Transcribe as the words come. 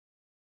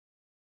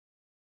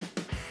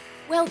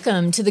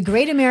Welcome to the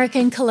Great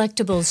American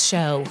Collectibles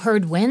Show,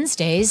 heard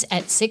Wednesdays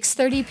at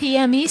 6:30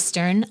 p.m.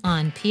 Eastern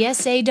on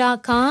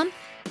PSA.com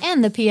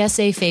and the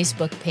PSA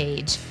Facebook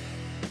page.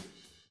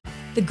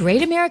 The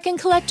Great American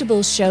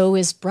Collectibles Show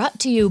is brought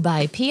to you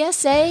by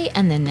PSA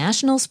and the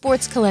National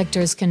Sports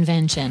Collectors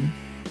Convention.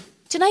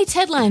 Tonight's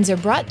headlines are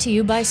brought to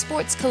you by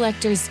Sports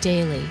Collectors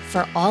Daily.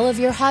 For all of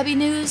your hobby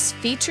news,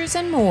 features,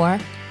 and more,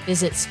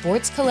 visit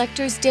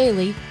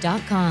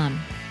sportscollectorsdaily.com.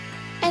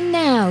 And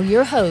now,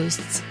 your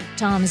hosts,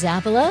 Tom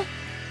Zappola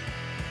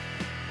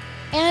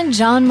and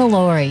John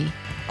Mallory.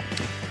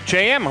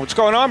 JM, what's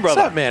going on,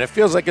 brother? What's up, man? It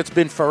feels like it's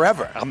been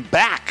forever. I'm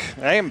back.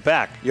 I am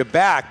back. You're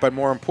back, but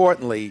more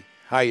importantly,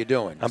 how you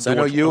doing? I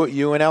know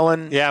you and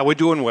Ellen. Yeah, we're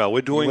doing well.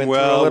 We're doing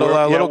well.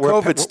 A little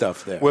COVID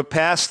stuff there. We're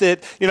past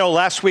it. You know,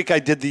 last week I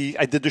did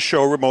the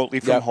show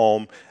remotely from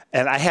home,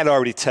 and I had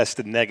already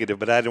tested negative,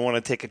 but I didn't want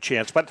to take a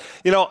chance. But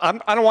you know,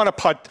 I don't want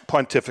to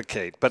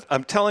pontificate, but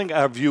I'm telling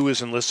our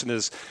viewers and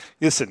listeners,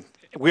 listen,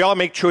 we all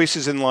make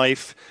choices in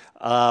life.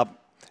 Ellen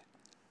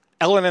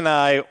and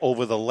I,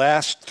 over the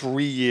last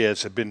 3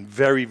 years, have been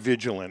very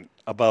vigilant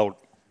about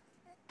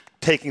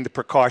taking the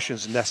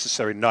precautions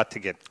necessary not to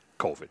get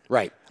COVID.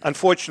 Right.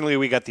 Unfortunately,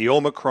 we got the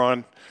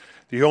Omicron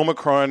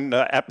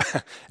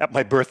at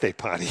my birthday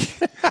party.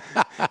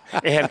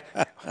 And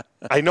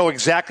I know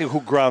exactly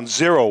who ground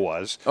zero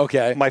was.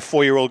 Okay. My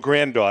 4-year-old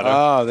granddaughter.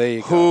 Oh, there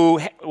you go. Who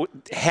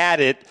had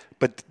it,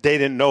 but they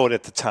didn't know it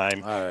at the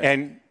time. All right.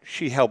 And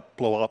she helped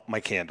blow up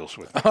my candles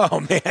with me. Oh,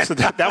 man. So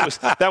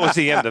that was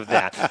the end of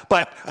that.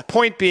 But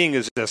point being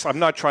is this. I'm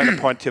not trying to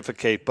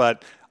pontificate,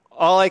 but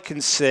all I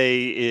can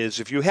say is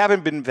if you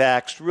haven't been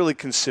vaxxed, really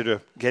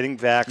consider getting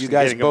vaxxed. You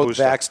guys getting a both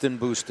booster. vaxxed and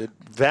boosted.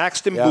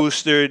 Vaxxed and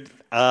boosted.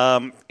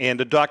 And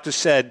the doctor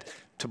said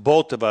to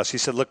both of us, he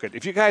said, look,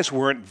 if you guys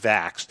weren't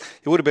vaxxed,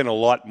 it would have been a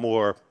lot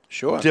more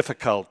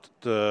difficult,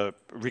 the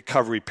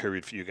recovery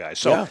period for you guys.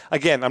 So,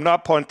 again, I'm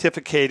not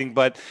pontificating,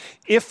 but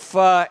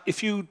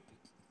if you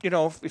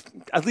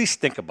at least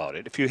think about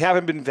it. If you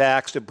haven't been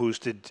vaxxed or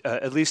boosted,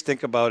 at least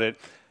think about it,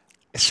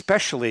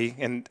 especially,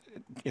 and,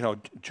 you know,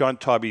 John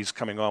Tobby's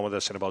coming on with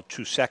us in about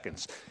 2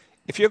 seconds.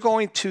 If you're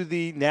going to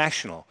the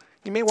National,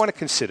 you may want to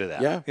consider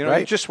that. Yeah, you know, right.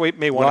 You just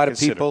may want to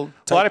consider. A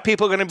lot of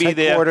people are going to be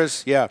there.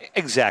 Quarters, yeah.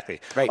 Exactly.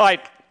 Right. All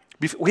right.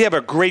 We have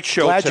a great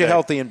show Glad today. you're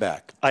healthy and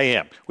back. I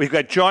am. We've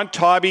got John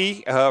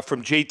Tobby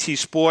from JT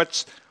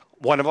Sports,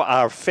 one of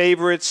our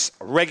favorites,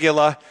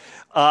 regular.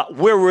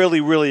 We're really,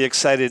 really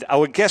excited.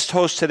 Our guest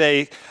host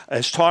today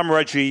is Tom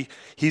Rudge.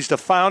 He's the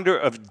founder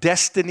of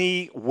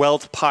Destiny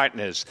Wealth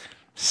Partners.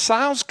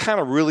 Sounds kind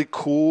of really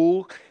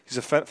cool. He's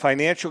a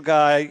financial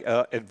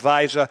guy,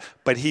 advisor,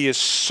 but he is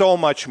so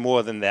much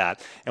more than that.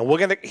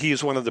 And he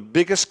is one of the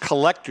biggest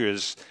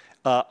collectors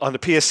on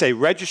the PSA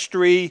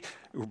registry,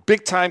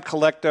 big-time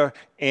collector,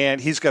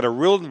 and he's got a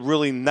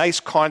really nice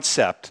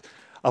concept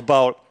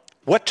about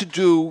what to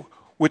do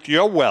with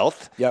your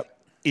wealth,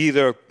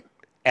 either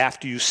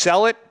after you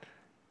sell it,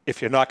 if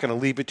you're not going to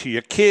leave it to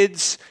your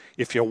kids,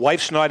 if your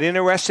wife's not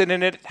interested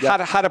in it, how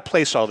to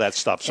place all that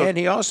stuff. So, and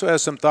he also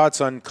has some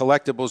thoughts on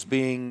collectibles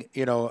being,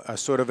 you know, a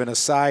sort of an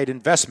aside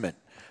investment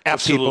for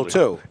people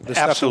too. The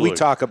stuff that we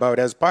talk about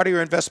as part of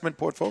your investment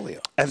portfolio.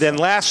 And then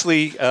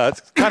lastly, kind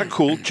of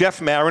cool,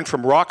 Jeff Marin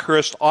from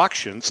Rockhurst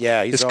Auctions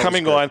is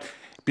coming on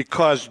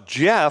because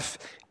Jeff,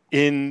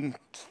 in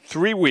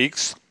 3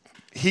 weeks,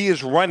 he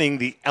is running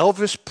the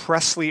Elvis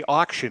Presley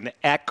auction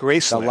at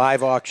Graceland. The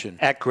live auction.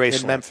 At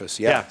Graceland. In Memphis,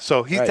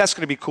 so that's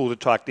going to be cool to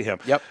talk to him.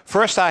 Yep.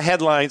 First, our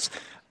headlines.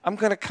 I'm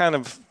going to kind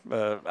of,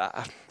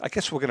 I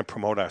guess we're going to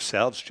promote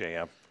ourselves,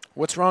 JM.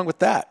 What's wrong with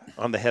that?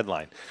 On the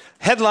headline.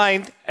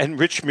 Headline, and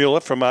Rich Mueller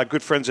from our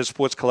good friends at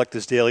Sports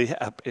Collectors Daily,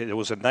 it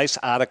was a nice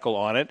article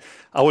on it.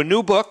 Our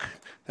new book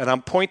that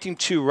I'm pointing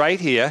to right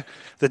here,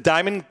 the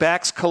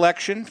Diamondbacks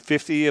Collection,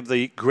 50 of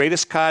the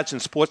greatest cards in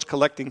sports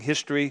collecting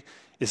history,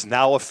 is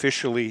now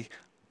officially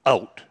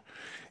out.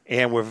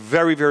 And we're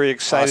very, very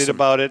excited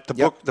about it.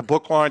 The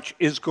book launch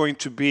is going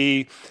to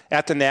be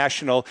at the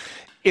National.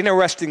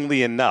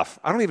 Interestingly enough,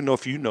 I don't even know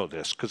if you know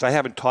this because I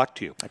haven't talked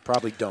to you. I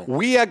probably don't.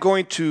 We are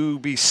going to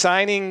be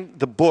signing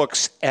the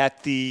books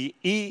at the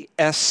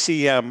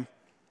ESCM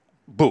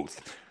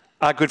booth.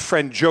 Our good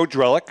friend Joe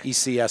Drellick.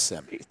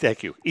 ECSM.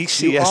 Thank you.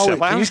 ECSM.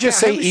 Can you just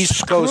say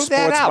East Coast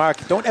Sports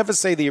Market? Don't ever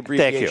say the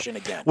abbreviation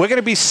again. We're going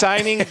to be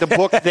signing the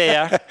book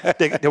there.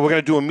 We're going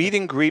to do a meet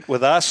and greet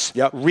with us.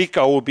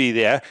 Rico will be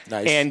there.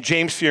 Nice. And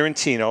James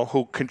Fiorentino,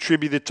 who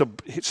contributed to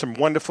some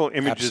wonderful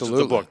images of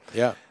the book.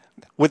 Yeah.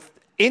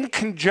 In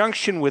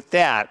conjunction with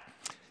that,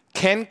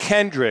 Ken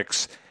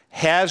Kendricks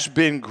has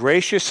been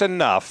gracious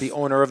enough, the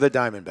owner of the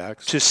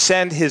Diamondbacks, to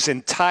send his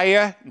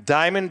entire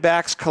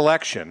Diamondbacks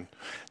collection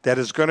that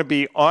is going to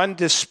be on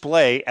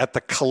display at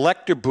the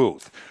collector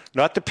booth.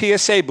 not the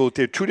PSA booth.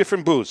 There are two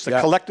different booths, the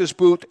collector's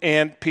booth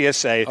and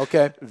PSA.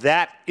 Okay.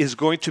 That is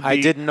going to be...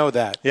 I didn't know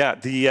that. Yeah,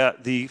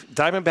 the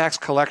Diamondbacks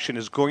collection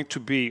is going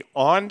to be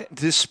on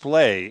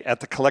display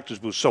at the collector's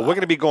booth. So we're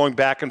going to be going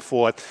back and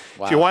forth.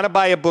 Wow. If you want to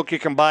buy a book, you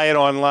can buy it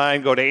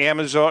online. Go to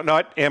Amazon.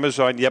 Not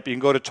Amazon, yep. You can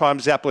go to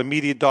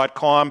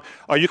TomZappelinMedia.com,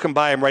 or you can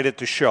buy them right at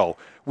the show.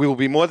 We will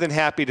be more than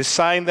happy to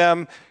sign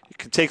them. You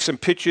can take some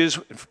pictures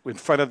in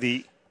front of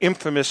the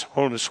infamous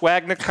Honus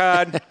Wagner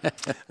card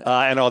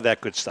and all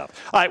that good stuff.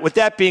 All right, with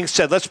that being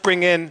said, let's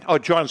bring in... Oh,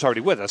 John's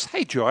already with us.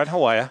 Hey, John,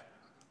 how are you?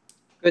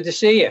 Good to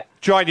see you.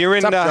 John, you're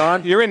in, What's up,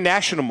 John? You're in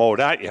national mode,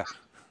 aren't you?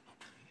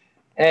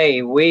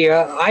 Hey,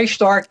 I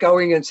start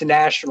going into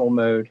national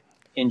mode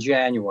in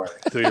January.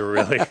 Do you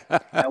really?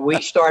 And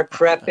we start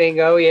prepping.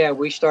 Oh, yeah,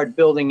 we start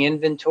building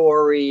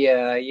inventory.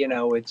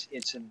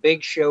 It's a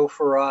big show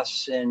for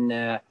us,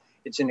 and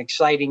it's an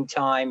exciting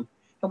time.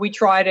 And we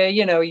try to,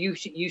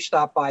 you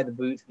stop by the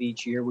booth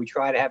each year. We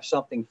try to have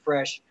something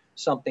fresh,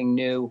 something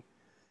new.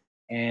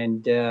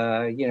 And,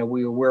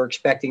 we're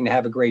expecting to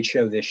have a great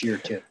show this year,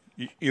 too.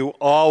 You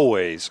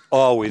always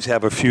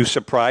have a few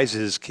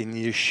surprises. Can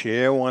you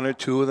share one or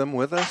two of them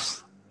with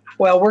us?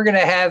 Well, we're going to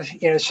have,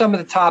 some of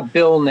the top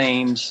bill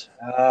names.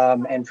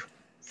 And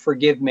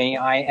forgive me,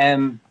 I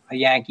am a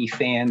Yankee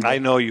fan. I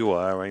know you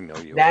are.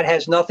 That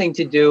has nothing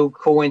to do,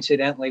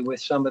 coincidentally,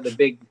 with some of the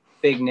big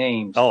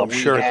names. Oh, I'm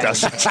sure it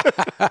doesn't.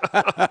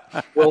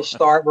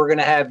 We're going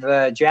to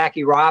have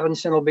Jackie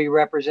Robinson will be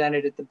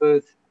represented at the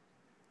booth.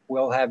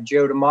 We'll have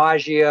Joe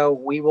DiMaggio.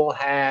 We will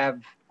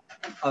have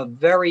a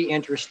very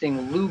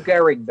interesting Lou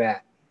Gehrig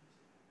bat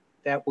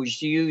that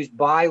was used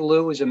by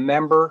Lou as a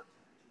member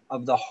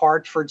of the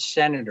Hartford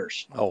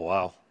Senators. Oh,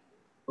 wow.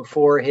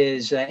 Before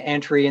his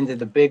entry into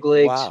the big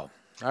leagues. Wow.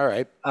 All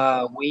right.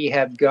 We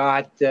have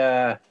got, we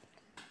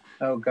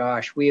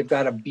have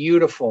got a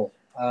beautiful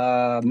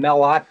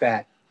Mel Ott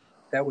bat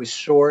that was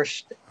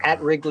sourced at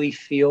Wrigley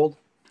Field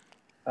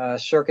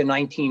circa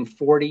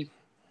 1940.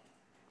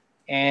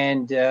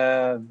 And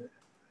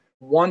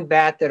one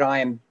bat that I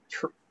am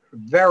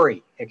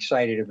very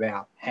excited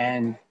about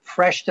and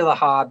fresh to the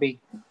hobby,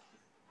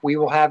 we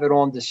will have it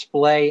on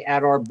display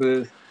at our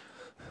booth.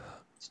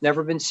 It's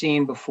never been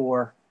seen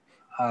before.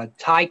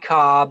 Ty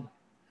Cobb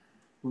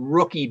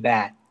rookie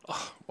bat.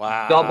 Oh,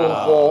 wow. Double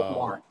vault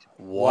marked.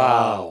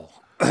 Wow.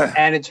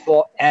 and it's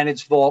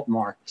vault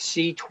marked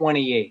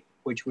C28,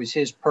 which was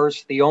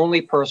the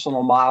only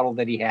personal model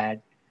that he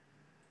had.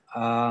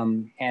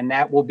 And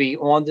that will be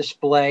on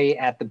display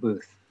at the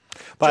booth.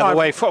 By the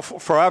way,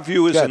 for our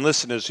viewers and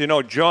listeners,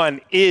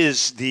 John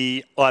is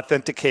the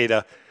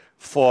authenticator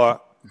for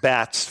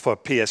bats for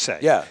PSA.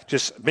 Yeah.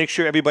 Just make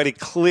sure everybody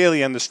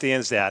clearly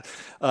understands that.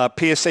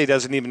 PSA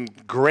doesn't even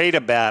grade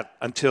a bat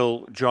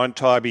until John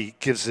Tobby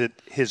gives it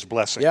his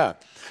blessing. Yeah.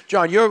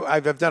 John,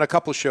 I've done a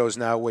couple shows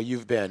now where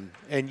you've been,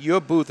 and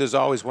your booth is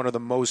always one of the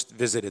most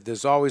visited.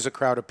 There's always a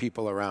crowd of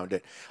people around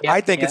it. Yeah,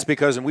 I think it's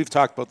because, and we've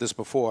talked about this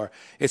before,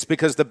 it's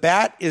because the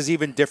bat is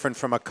even different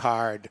from a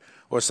card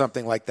or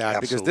something like that.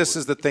 Absolutely. Because this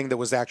is the thing that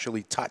was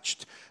actually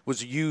touched,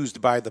 was used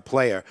by the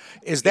player.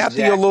 Is that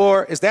the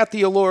allure? Is that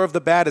the allure of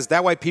the bat? Is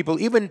that why people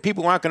who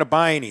aren't going to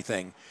buy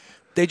anything,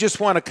 they just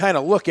want to kind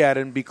of look at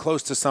it and be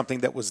close to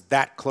something that was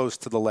that close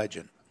to the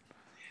legend?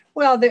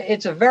 Well,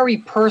 it's a very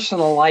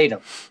personal item.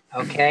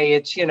 Okay,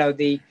 it's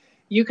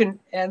you can,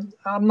 and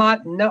I'm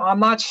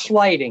not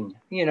slighting.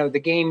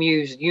 The game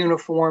used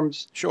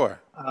uniforms. Sure.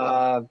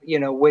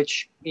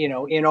 Which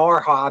in our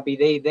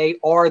hobby they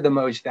are the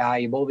most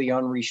valuable, the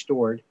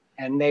unrestored,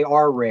 and they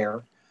are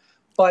rare.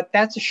 But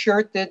that's a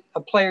shirt that a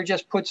player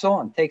just puts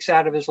on, takes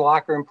out of his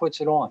locker and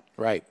puts it on.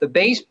 Right. The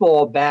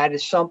baseball bat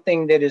is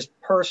something that is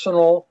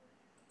personal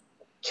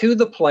to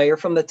the player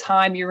from the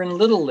time you're in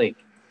Little League.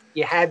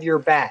 You have your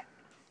bat.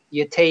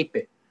 You tape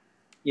it.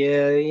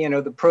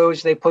 The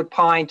pros, they put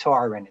pine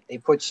tar in it. They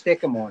put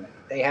stickum on it.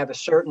 They have a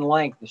certain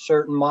length, a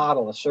certain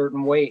model, a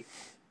certain weight.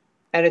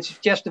 And it's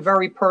just a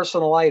very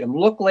personal item.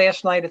 Look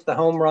last night at the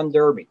home run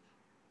derby.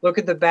 Look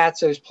at the bats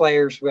those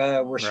players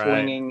were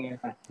swinging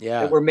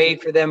that were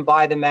made for them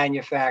by the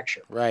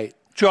manufacturer. Right.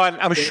 John,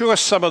 I'm sure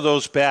some of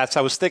those bats,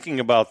 I was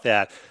thinking about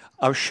that.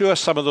 I'm sure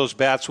some of those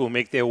bats will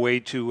make their way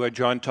to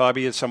John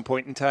Tobby at some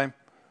point in time.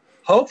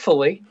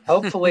 Hopefully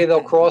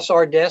they'll cross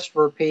our desk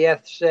for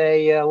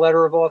PSA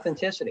letter of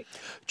authenticity.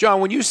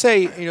 John, when you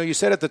say, you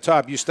said at the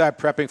top, you start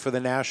prepping for the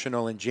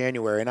National in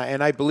January,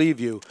 and I believe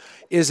you.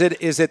 Is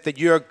it that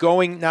you're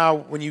going now,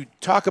 when you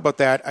talk about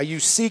that, are you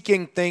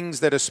seeking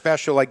things that are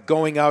special, like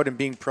going out and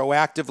being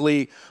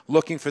proactively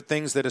looking for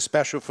things that are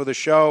special for the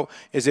show?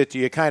 Is it, do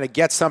you kind of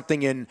get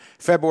something in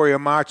February or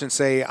March and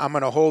say, I'm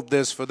going to hold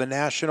this for the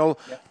National?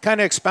 Yep.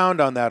 Kind of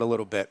expound on that a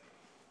little bit.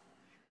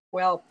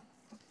 Well,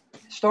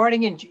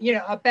 starting in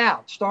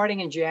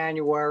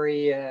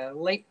January,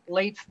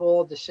 late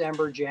fall,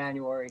 December,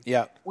 January,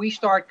 we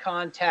start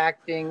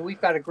contacting.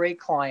 We've got a great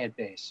client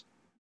base,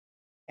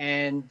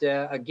 and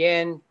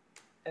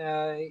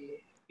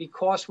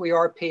because we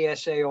are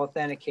PSA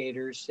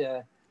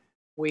authenticators,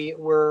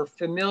 we're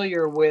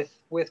familiar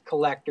with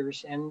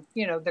collectors and,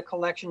 the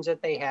collections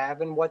that they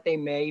have and what they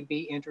may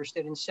be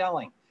interested in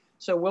selling.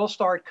 So we'll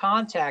start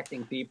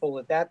contacting people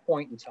at that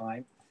point in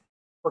time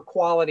for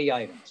quality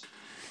items.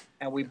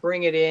 And we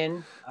bring it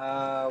in.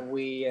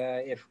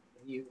 If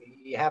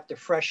you have to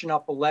freshen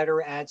up a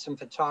letter, add some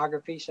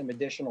photography, some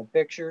additional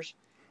pictures,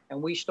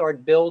 and we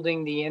start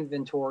building the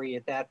inventory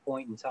at that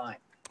point in time.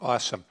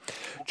 Awesome.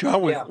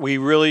 John, we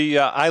really,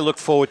 I look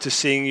forward to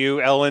seeing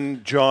you.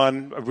 Ellen,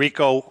 John,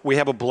 Rico, we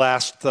have a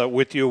blast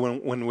with you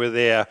when we're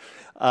there.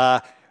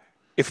 I'll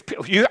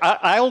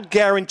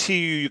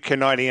guarantee you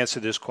cannot answer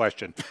this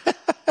question.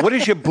 What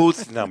is your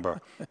booth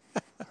number?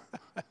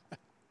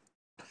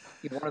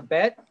 You want to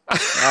bet?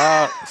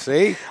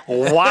 See?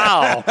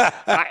 Wow.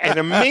 In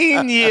a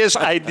million years,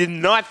 I did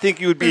not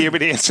think you would be able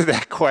to answer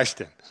that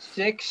question.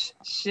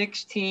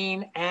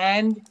 616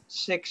 and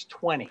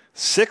 620.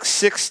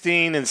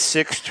 616 and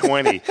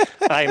 620.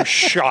 I am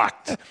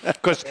shocked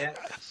because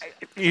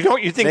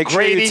you think Make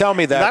Grady. Sure you tell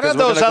me that. None of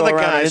those other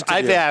guys.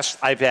 I've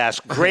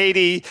asked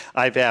Grady.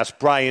 I've asked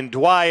Brian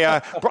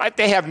Dwyer.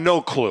 They have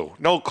no clue.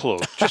 No clue.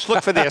 Just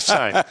look for their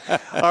sign.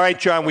 All right,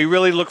 John. We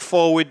really look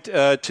forward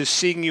to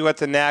seeing you at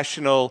the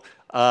National.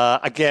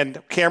 Again,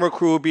 camera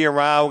crew will be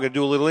around. We're gonna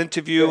do a little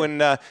interview, Good.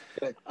 and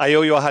I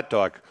owe you a hot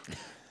dog.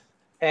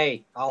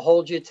 Hey, I'll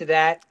hold you to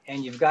that,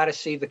 and you've got to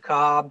see the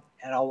Cobb,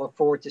 and I'll look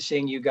forward to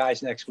seeing you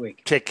guys next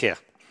week. Take care.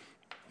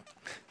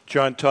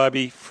 John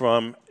Tobby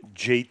from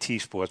JT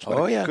Sports. What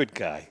a good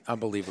guy.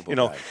 Unbelievable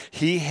guy.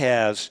 He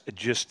has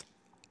just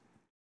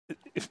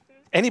if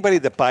anybody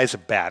that buys a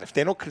bat, if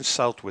they don't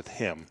consult with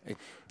him,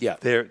 they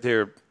have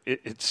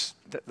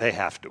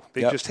to.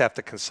 They just have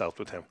to consult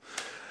with him.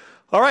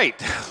 All right,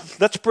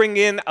 let's bring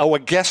in our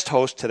guest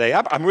host today.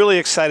 I'm really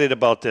excited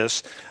about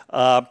this.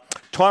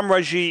 Tom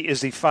Reggie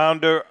is the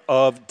founder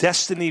of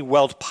Destiny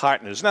Wealth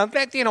Partners. Now,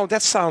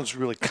 that sounds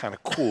really kind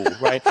of cool,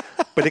 right?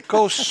 But it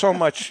goes so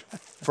much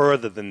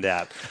further than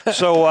that.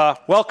 So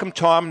welcome,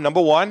 Tom,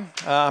 number one.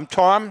 I'm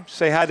Tom.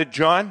 Say hi to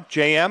John,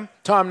 JM.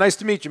 Tom, nice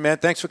to meet you, man.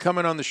 Thanks for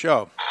coming on the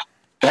show.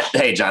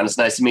 Hey, John, it's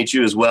nice to meet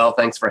you as well.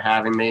 Thanks for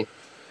having me.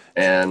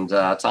 And,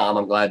 Tom,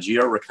 I'm glad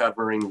you're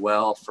recovering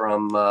well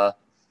from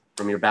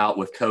your bout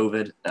with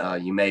COVID.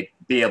 You may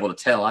be able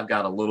to tell I've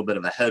got a little bit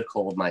of a head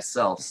cold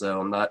myself, so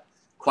I'm not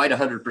quite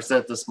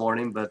 100% this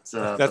morning, but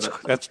I'm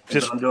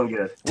doing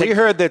good. We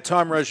heard that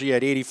Tom Reggie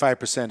at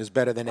 85% is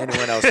better than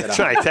anyone else. That's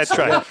right. That's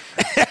right.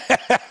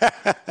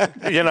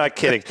 You're not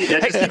kidding.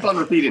 Yeah, just keep on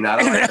repeating that.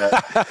 I like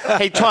that.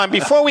 Hey, Tom,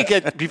 before we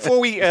get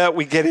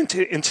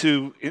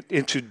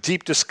into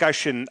deep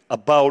discussion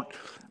about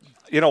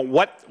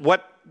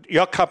what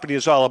your company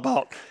is all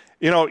about.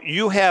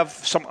 You have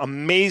some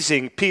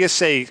amazing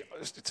PSA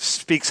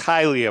speaks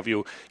highly of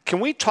you. Can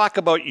we talk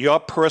about your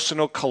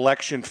personal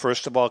collection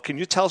first of all? Can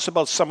you tell us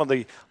about some of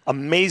the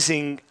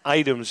amazing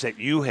items that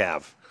you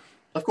have?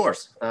 Of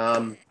course.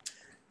 I've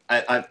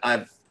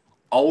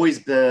always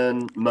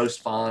been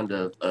most fond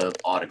of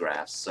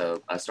autographs.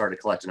 So I started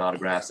collecting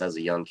autographs as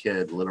a young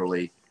kid,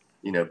 literally,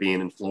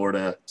 being in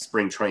Florida,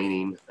 spring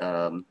training,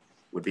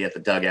 would be at the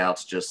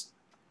dugouts, just,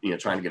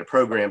 trying to get a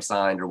program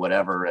signed or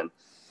whatever. And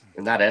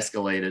that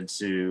escalated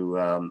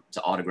to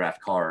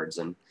autographed cards.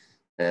 And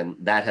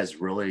that has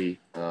really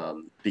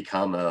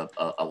become a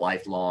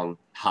lifelong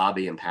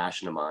hobby and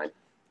passion of mine.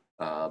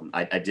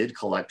 I did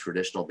collect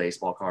traditional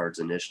baseball cards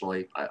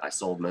initially. I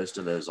sold most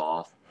of those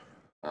off.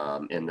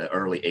 In the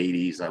early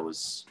 80s, I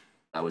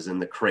was in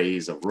the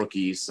craze of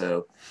rookies.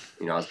 So,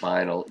 I was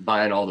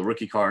buying all the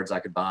rookie cards I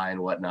could buy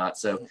and whatnot.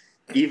 So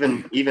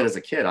even as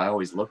a kid, I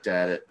always looked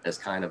at it as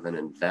kind of an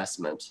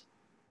investment,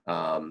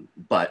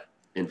 but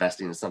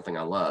investing in something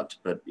I loved.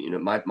 But,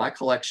 my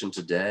collection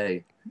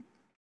today,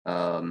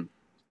 I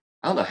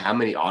don't know how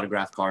many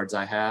autograph cards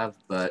I have,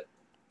 but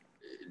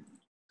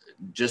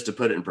just to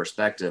put it in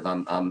perspective,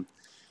 I'm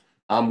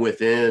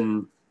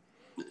within,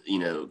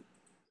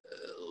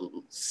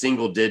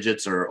 single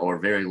digits or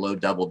very low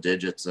double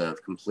digits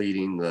of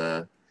completing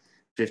the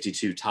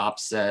 52 top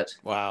set.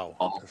 Wow.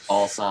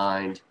 All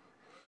signed.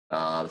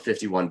 The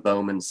 51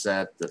 Bowman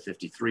set, the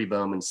 53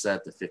 Bowman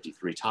set, the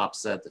 53 top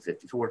set, the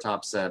 54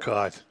 top set,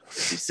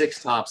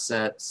 56 top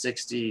set,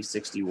 60,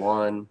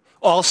 61.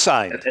 All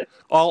signed.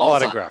 All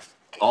autographed. Signed.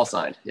 All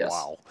signed, yes.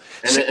 Wow.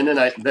 And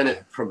then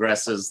it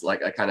progresses,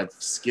 like I kind of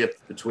skip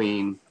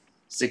between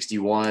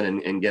 61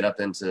 and get up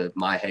into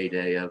my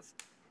heyday of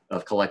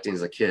collecting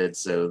as a kid.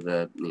 So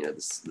the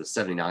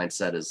 79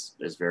 set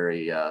is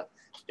very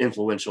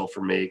influential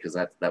for me because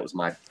that was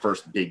my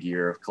first big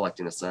year of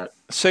collecting a set.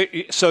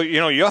 So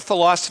your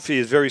philosophy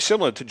is very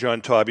similar to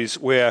John Tobby's,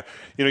 where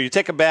you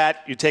take a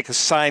bat, you take a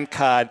signed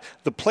card,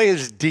 the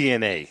player's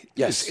DNA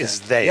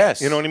is there.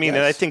 Yes. You know what I mean? Yes.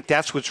 And I think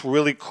that's what's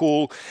really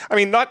cool. I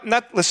mean,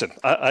 listen.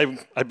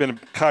 I've been a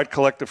card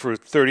collector for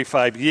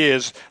 35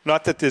 years.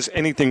 Not that there's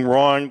anything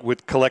wrong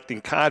with collecting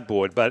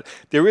cardboard, but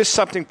there is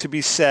something to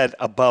be said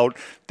about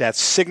that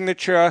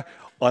signature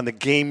on the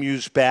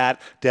game-used bat,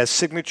 that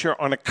signature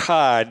on a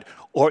card,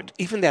 or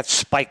even that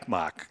spike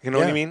mark. You know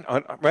what I mean?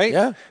 Right?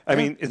 Yeah. I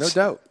mean, no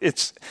doubt.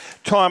 It's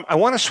Tom. I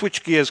want to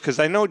switch gears because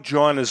I know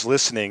John is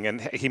listening,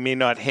 and he may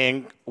not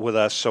hang with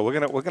us. So we're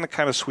gonna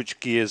kind of switch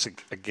gears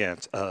again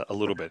a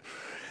little bit.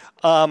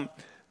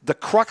 The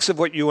crux of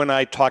what you and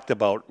I talked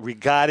about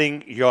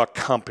regarding your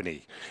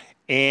company,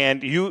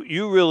 and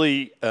you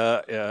really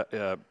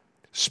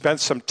spent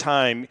some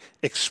time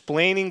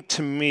explaining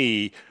to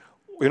me,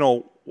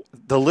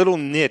 the little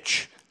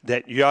niche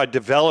that you're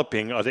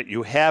developing or that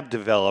you have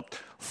developed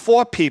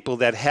for people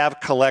that have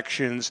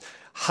collections,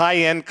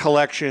 high-end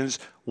collections,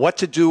 what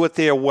to do with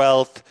their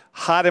wealth,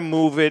 how to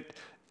move it.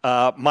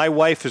 My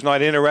wife is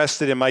not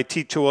interested in my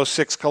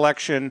T206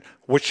 collection.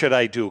 What should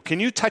I do?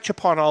 Can you touch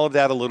upon all of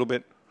that a little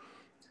bit?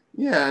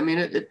 Yeah, I mean,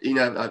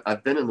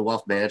 I've been in the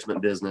wealth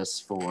management business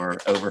for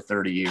over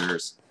 30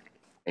 years,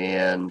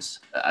 and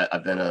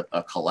I've been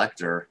a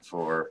collector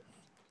for.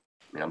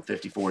 I'm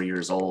 54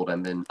 years old.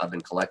 I've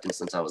been collecting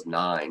since I was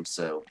 9,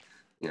 so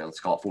let's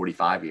call it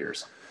 45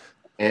 years.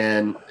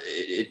 And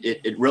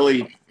it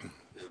really,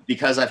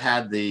 because I've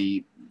had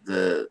the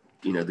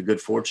good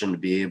fortune to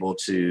be able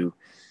to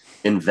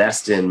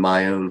invest in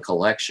my own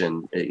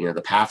collection.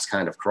 The paths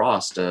kind of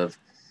crossed of.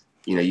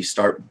 You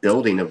start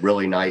building a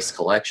really nice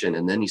collection,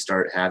 and then you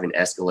start having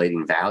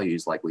escalating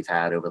values like we've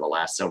had over the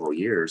last several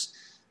years.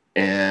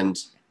 And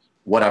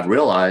what I've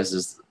realized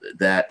is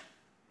that,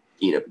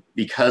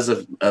 because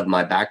of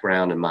my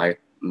background and my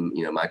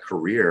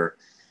career,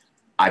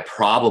 I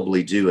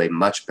probably do a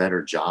much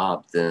better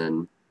job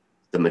than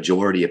the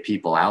majority of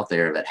people out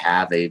there that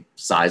have a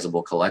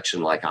sizable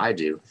collection like I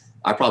do.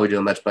 I probably do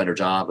a much better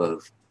job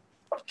of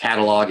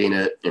cataloging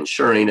it,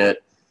 insuring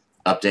it,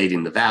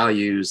 updating the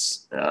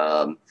values,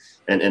 and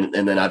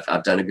then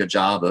I've done a good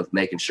job of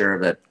making sure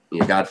that,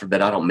 God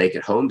forbid I don't make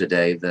it home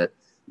today, that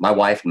my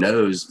wife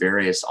knows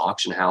various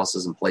auction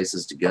houses and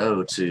places to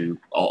go to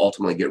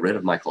ultimately get rid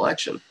of my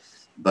collection.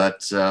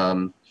 But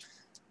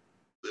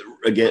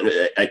again,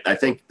 I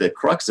think the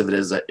crux of it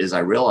is I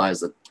realize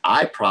that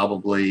I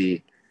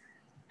probably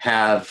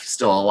have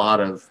still a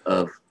lot of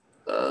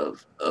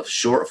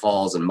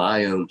shortfalls in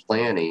my own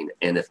planning.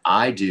 And if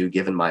I do,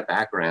 given my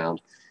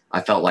background,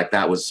 I felt like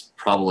that was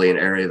probably an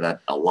area that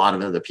a lot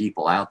of other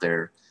people out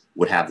there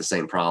would have the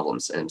same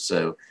problems. And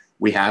so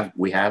we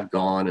have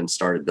gone and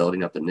started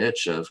building up a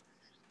niche of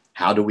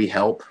how do we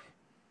help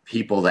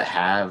people that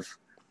have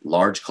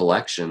large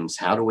collections?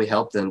 How do we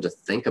help them to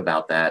think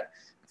about that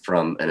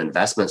from an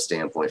investment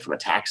standpoint, from a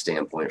tax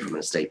standpoint, from an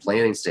estate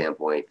planning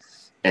standpoint?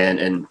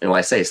 And when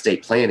I say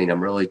estate planning,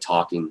 I'm really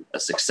talking a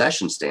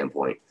succession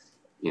standpoint.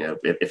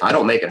 If I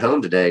don't make it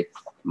home today,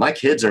 my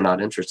kids are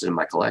not interested in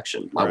my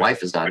collection. My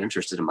wife is not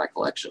interested in my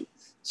collection.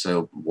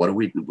 So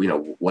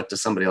what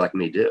does somebody like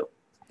me do?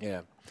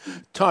 Yeah.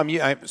 Tom,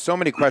 I have so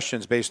many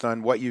questions based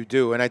on what you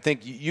do. And I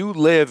think you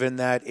live in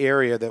that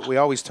area that we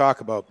always talk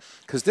about,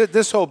 because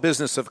this whole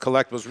business of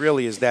collectibles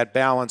really is that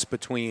balance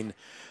between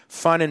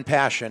fun and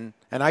passion.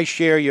 And I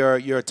share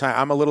your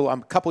time. I'm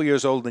a couple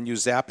years older than you.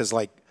 Zap is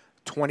like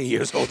 20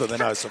 years older than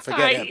us, so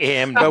forget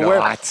him. But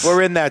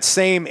we're in that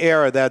same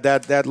era,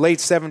 that late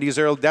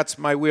 70s, that's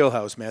my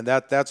wheelhouse, man.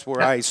 That's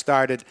where I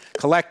started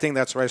collecting.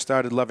 That's where I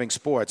started loving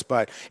sports.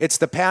 But it's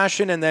the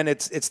passion, and then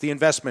it's the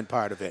investment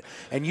part of it.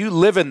 And you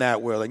live in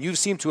that world, and you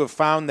seem to have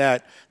found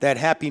that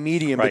happy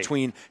medium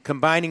between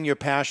combining your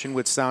passion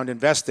with sound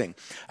investing.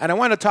 And I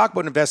want to talk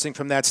about investing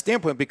from that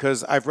standpoint,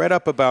 because I've read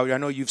up about, I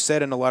know you've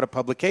said in a lot of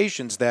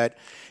publications that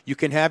you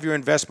can have your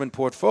investment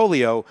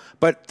portfolio,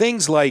 but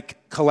things like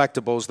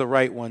collectibles, the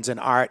right ones, and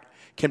art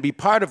can be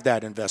part of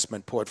that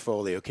investment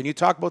portfolio. Can you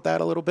talk about that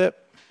a little bit?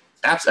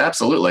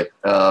 Absolutely.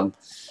 I've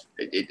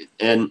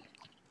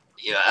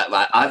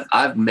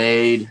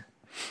made,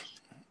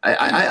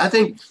 I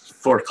think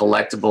for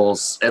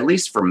collectibles, at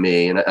least for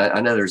me, and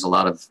I know there's a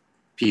lot of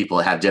people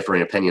that have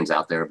differing opinions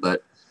out there,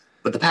 but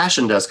the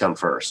passion does come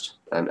first.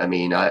 I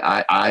mean,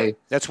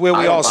 that's where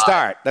we all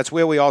start. That's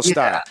where we all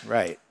start,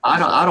 right?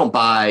 I don't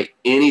buy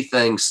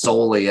anything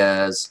solely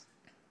as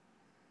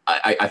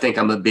I think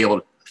I'm going to be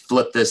able to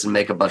flip this and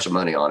make a bunch of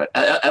money on it.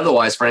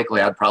 Otherwise, frankly,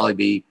 I'd probably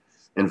be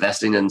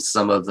investing in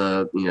some of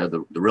the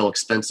real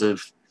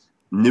expensive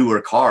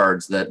newer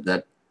cards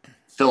that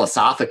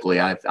philosophically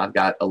I've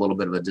got a little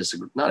bit of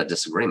not a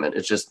disagreement.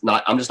 It's just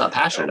I'm just not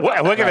passionate about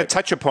it. We're going to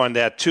touch upon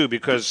that too,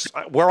 because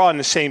we're on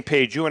the same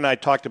page. You and I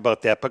talked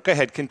about that, but go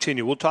ahead,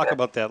 continue. We'll talk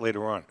about that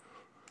later on.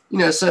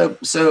 So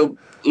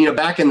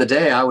back in the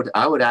day, I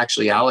would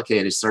actually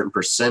allocate a certain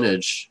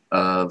percentage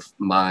of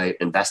my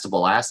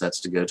investable assets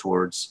to go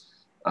towards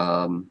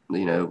my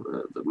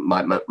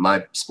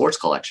sports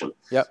collection.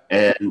 Yep.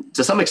 And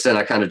to some extent,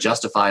 I kind of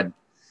justified.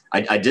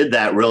 I did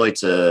that really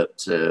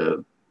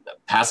to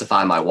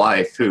pacify my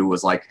wife, who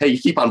was like, "Hey, you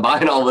keep on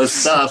buying all this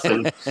stuff,"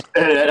 and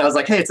I was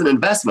like, "Hey, it's an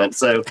investment."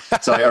 So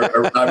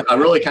I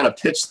really kind of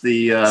pitched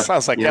the.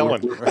 Sounds like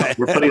Ellen.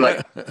 We're putting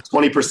like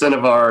 20%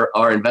 of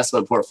our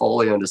investment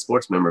portfolio into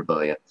sports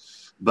memorabilia,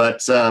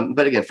 but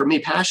again, for me,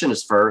 passion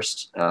is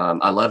first.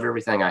 I love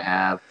everything I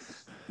have,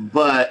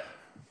 but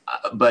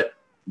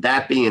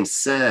that being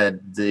said,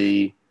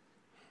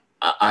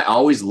 I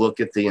always look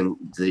at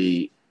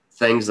the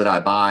things that I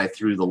buy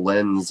through the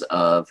lens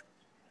of,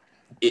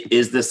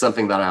 is this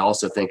something that I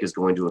also think is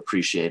going to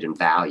appreciate in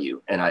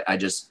value? And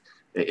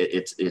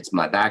it's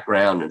my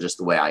background and just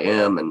the way I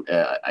am. And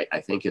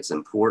I think it's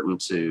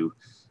important to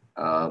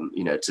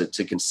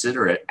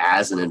consider it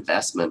as an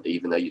investment,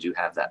 even though you do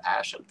have that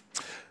passion.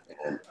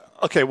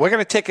 Okay, we're going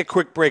to take a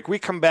quick break. We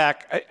come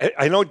back.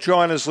 I know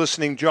John is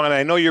listening. John,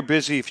 I know you're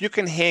busy. If you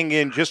can hang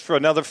in just for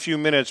another few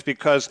minutes,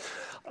 because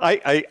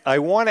I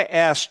want to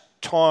ask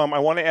Tom, I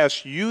want to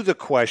ask you the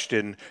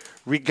question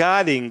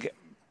regarding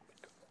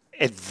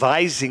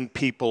advising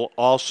people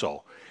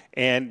also.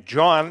 And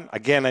John,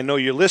 again, I know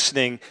you're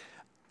listening.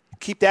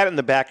 Keep that in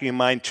the back of your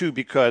mind too,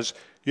 because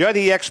you're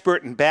the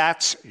expert in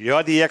bats.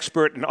 You're the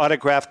expert in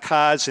autographed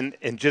cards and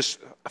just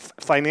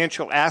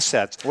financial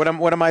assets. What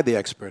am I the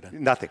expert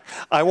in? Nothing.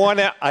 I want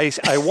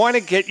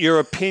to get your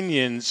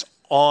opinions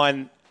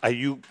on, are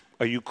you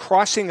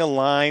crossing a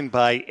line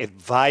by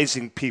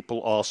advising people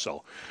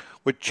also?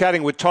 We're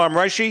chatting with Tom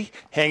Ruggie.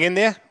 Hang in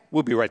there.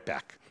 We'll be right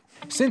back.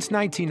 Since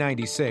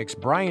 1996,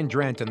 Brian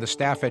Drent and the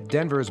staff at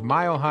Denver's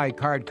Mile High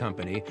Card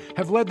Company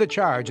have led the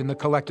charge in the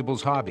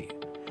collectibles hobby.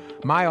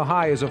 Mile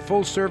High is a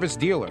full-service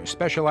dealer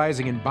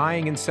specializing in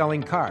buying and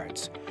selling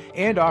cards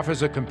and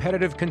offers a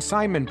competitive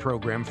consignment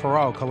program for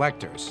all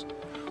collectors.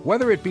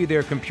 Whether it be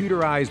their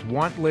computerized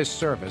want list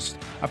service,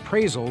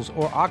 appraisals,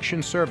 or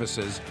auction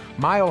services,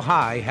 Mile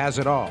High has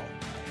it all.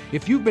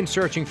 If you've been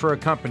searching for a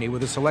company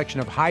with a selection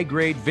of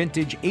high-grade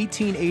vintage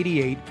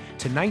 1888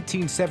 to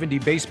 1970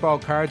 baseball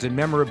cards and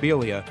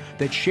memorabilia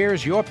that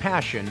shares your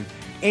passion,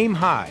 aim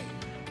high,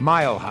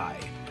 Mile High.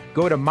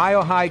 Go to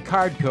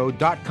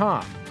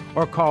milehighcardco.com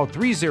or call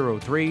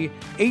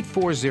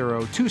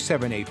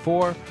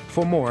 303-840-2784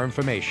 for more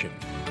information.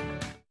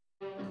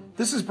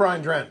 This is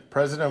Brian Drent,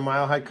 president of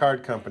Mile High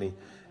Card Company.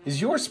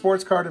 Is your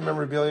sports card and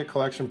memorabilia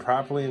collection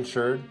properly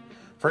insured?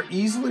 For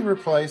easily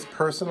replaced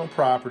personal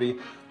property,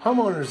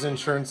 homeowners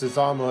insurance is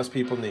all most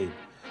people need.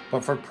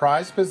 But for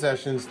prized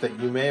possessions that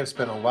you may have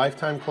spent a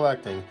lifetime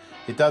collecting,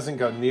 it doesn't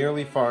go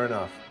nearly far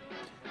enough.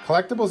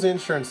 Collectibles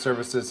Insurance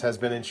Services has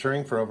been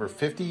insuring for over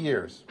 50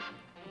 years.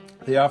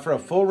 They offer a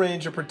full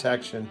range of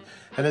protection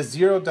and a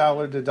 $0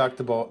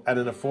 deductible at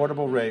an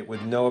affordable rate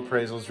with no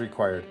appraisals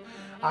required.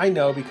 I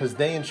know because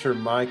they insure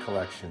my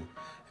collection.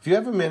 If you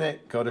have a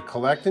minute, go to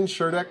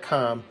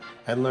collectinsure.com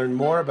and learn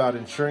more about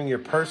insuring your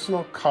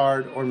personal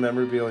card or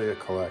memorabilia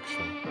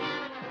collection.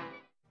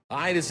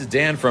 Hi, this is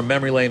Dan from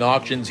Memory Lane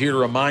Auctions, here to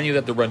remind you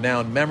that the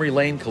renowned Memory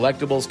Lane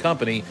Collectibles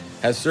Company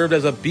has served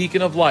as a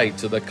beacon of light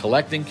to the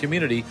collecting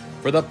community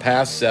for the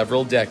past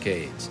several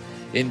decades.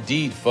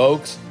 Indeed,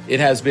 folks, it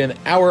has been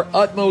our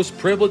utmost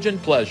privilege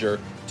and pleasure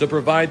to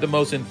provide the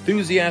most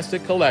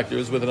enthusiastic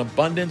collectors with an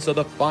abundance of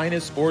the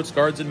finest sports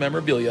cards and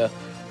memorabilia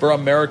for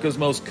America's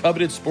most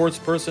coveted sports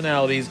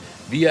personalities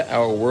via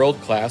our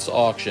world-class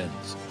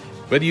auctions.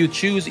 Whether you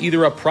choose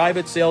either a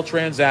private sale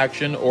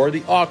transaction or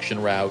the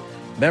auction route,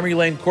 Memory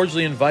Lane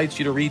cordially invites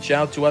you to reach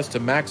out to us to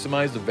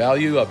maximize the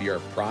value of your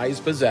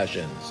prized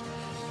possessions.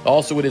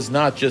 Also, it is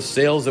not just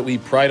sales that we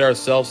pride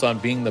ourselves on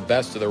being the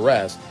best of the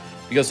rest,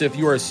 because if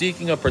you are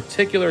seeking a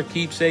particular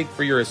keepsake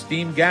for your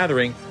esteemed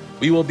gathering,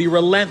 we will be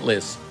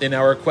relentless in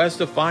our quest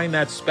to find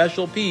that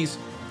special piece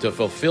to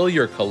fulfill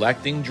your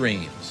collecting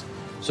dreams.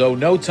 So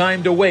no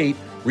time to wait.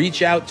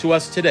 Reach out to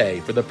us today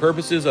for the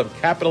purposes of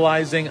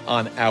capitalizing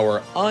on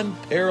our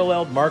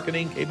unparalleled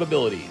marketing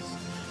capabilities.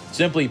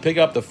 Simply pick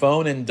up the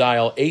phone and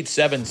dial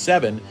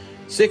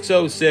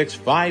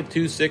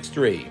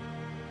 877-606-5263.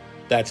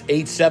 That's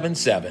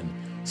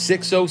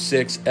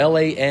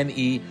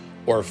 877-606-LANE,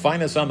 or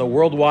find us on the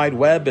World Wide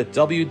Web at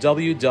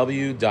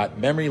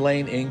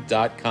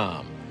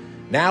www.memorylaneinc.com.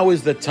 Now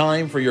is the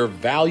time for your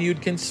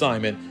valued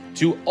consignment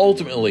to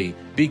ultimately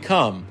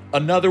become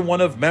another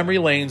one of Memory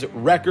Lane's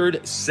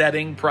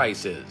record-setting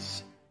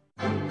prices.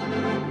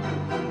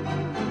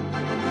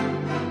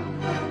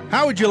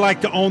 How would you like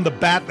to own the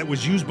bat that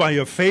was used by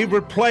your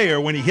favorite player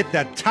when he hit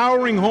that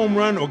towering home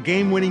run or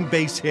game-winning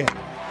base hit?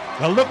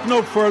 Now look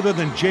no further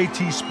than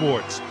JT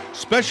Sports,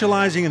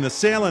 specializing in the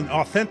sale and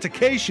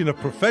authentication of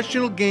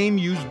professional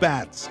game-used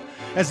bats.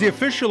 As the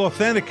official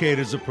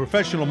authenticators of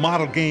professional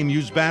model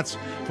game-used bats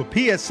for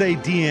PSA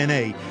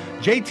DNA,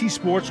 JT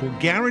Sports will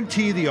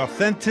guarantee the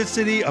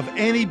authenticity of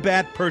any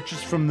bat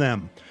purchased from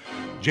them.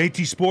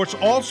 JT Sports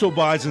also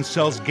buys and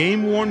sells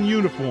game-worn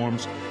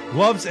uniforms,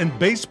 gloves, and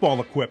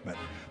baseball equipment.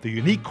 The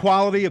unique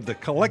quality of the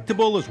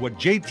collectible is what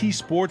JT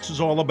Sports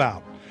is all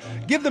about.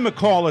 Give them a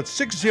call at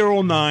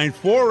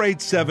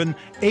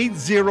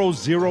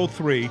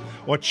 609-487-8003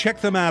 or check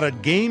them out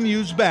at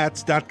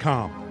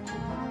GameUseBats.com.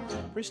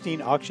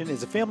 Pristine Auction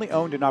is a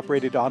family-owned and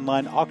operated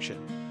online auction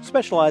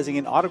specializing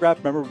in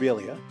autographed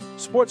memorabilia,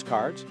 sports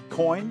cards,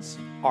 coins,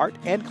 art,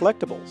 and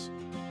collectibles.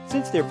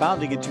 Since their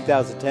founding in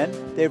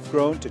 2010, they've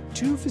grown to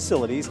 2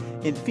 facilities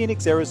in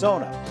Phoenix,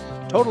 Arizona,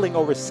 totaling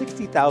over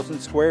 60,000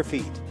 square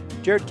feet.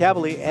 Jared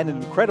Cavalier and an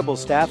incredible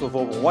staff of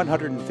over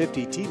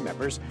 150 team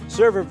members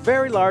serve a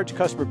very large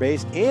customer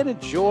base and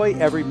enjoy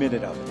every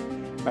minute of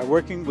it. By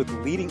working with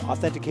leading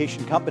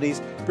authentication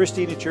companies,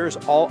 Pristine ensures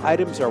all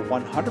items are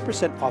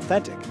 100%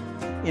 authentic.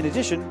 In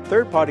addition,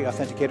 third-party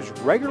authenticators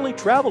regularly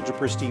travel to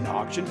Pristine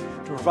Auction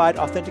to provide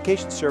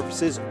authentication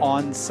services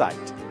on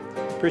site.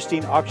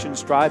 Pristine Auction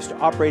strives to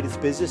operate its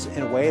business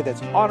in a way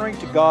that's honoring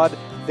to God,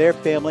 their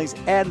families,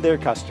 and their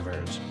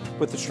customers.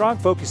 With a strong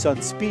focus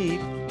on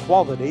speed,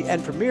 quality,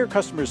 and premier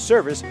customer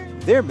service,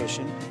 their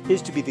mission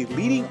is to be the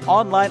leading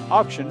online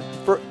auction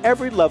for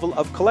every level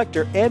of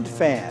collector and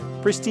fan.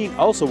 Pristine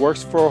also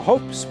works for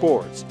Hope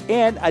Sports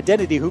and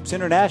Identity Hoops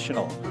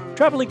International,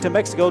 traveling to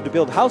Mexico to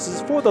build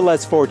houses for the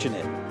less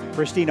fortunate.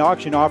 Pristine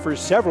Auction offers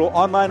several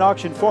online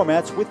auction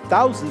formats with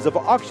thousands of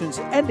auctions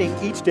ending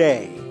each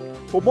day.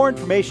 For more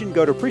information,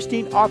 go to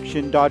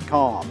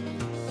pristineauction.com.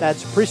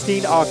 That's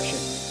Pristine Auction,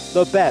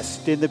 the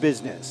best in the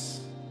business.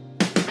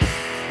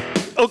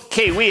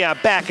 Okay, we are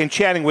back and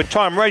chatting with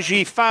Tom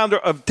Reggie, founder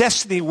of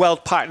Destiny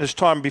Wealth Partners.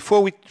 Tom,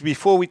 before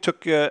we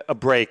took a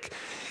break,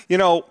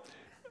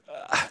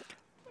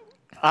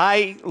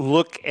 I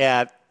look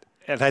at,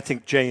 and I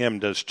think JM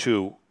does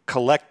too,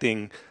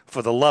 collecting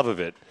for the love of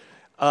it.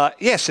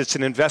 Yes, it's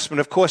an investment.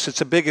 Of course,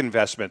 it's a big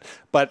investment,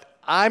 but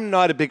I'm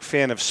not a big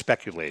fan of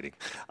speculating.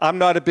 I'm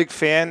not a big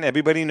fan,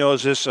 everybody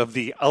knows this, of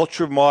the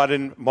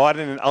modern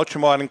and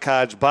ultra-modern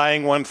cards,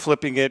 buying one,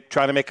 flipping it,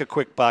 trying to make a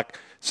quick buck.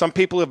 Some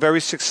people are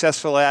very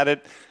successful at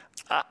it.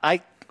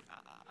 I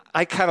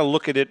kind of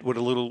look at it with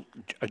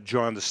a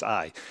jaundiced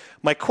eye.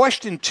 My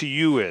question to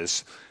you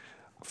is,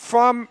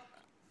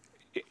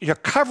 you're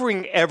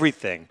covering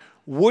everything.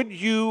 Would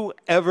you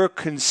ever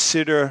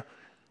consider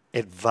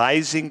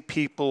advising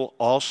people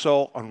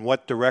also on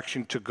what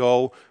direction to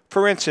go?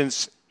 For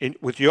instance,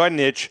 with your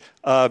niche,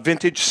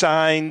 vintage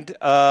signed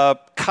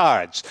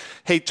cards.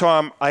 Hey,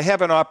 Tom, I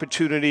have an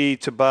opportunity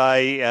to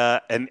buy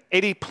an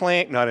Eddie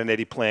Plank, not an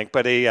Eddie Plank,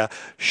 but a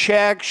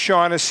Shag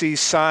Shaughnessy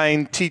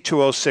signed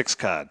T206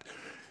 card.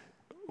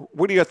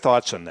 What are your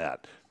thoughts on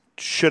that?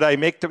 Should I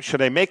make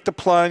the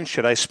plunge?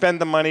 Should I spend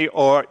the money?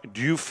 Or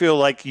do you feel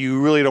like you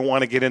really don't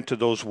want to get into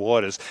those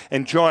waters?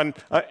 And John,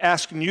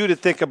 asking you to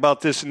think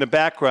about this in the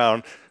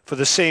background for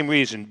the same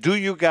reason. Do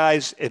you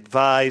guys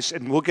advise,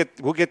 and we'll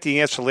get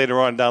the answer later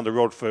on down the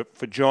road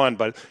for John,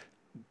 but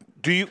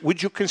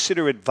would you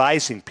consider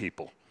advising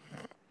people?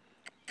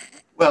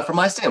 Well, from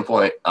my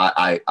standpoint,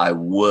 I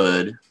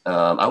would.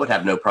 I would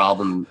have no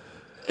problem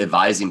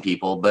advising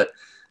people, but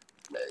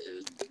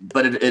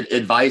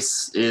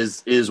advice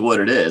is what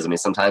it is. I mean,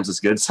 sometimes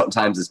it's good,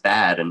 sometimes it's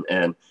bad,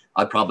 and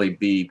I'd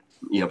probably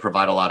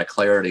provide a lot of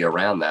clarity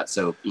around that.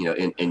 So,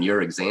 in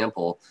your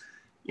example,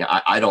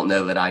 I don't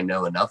know that I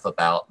know enough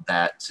about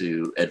that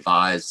to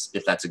advise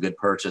if that's a good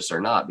purchase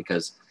or not,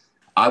 because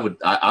I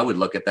would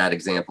look at that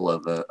example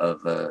of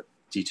a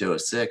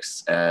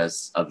T206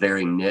 as a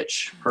very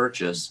niche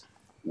purchase,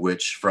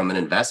 which from an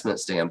investment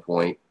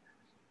standpoint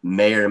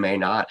may or may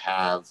not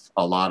have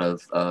a lot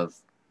of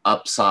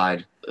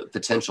upside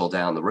potential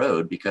down the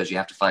road, because you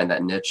have to find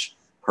that niche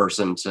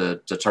person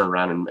to turn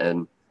around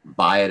and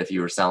buy it if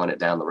you were selling it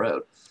down the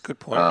road. Good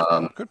point.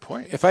 Good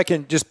point. If I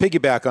can just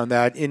piggyback on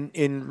that,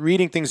 in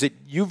reading things that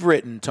you've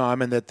written,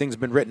 Tom, and that things have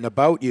been written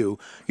about you,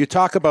 you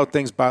talk about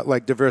things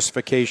like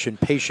diversification,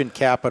 patient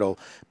capital,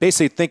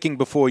 basically thinking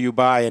before you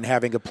buy and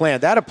having a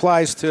plan. That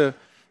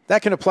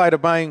can apply to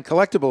buying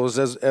collectibles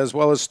as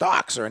well as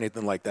stocks or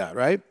anything like that,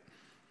 right?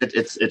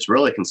 It's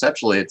really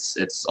conceptually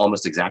it's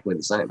almost exactly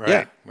the same. Right,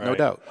 yeah, right. No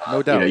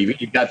doubt.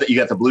 You got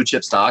the blue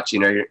chip stocks.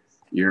 You're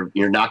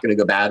not going to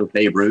go bad with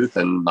Babe Ruth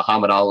and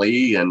Muhammad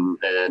Ali and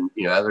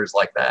others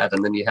like that.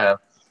 And then you have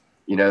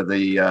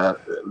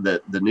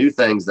the new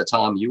things that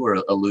Tom you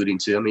were alluding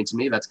to. I mean, to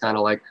me that's kind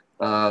of like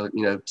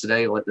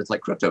today it's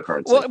like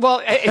cryptocurrency.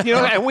 Well,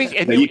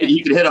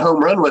 you could hit a home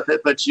run with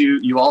it, but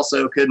you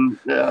also couldn't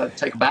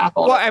take a bath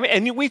on it. Well, I mean,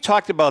 and we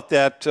talked about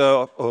that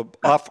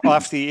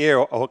off the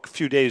air a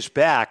few days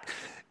back.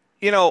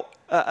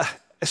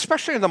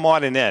 Especially in the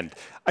modern end.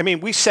 I mean,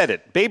 we said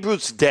it. Babe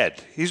Ruth's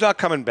dead. He's not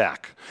coming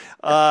back.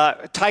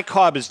 Ty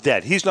Cobb is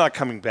dead. He's not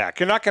coming back.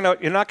 You're not gonna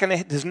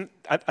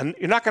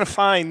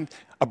find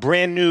a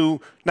brand new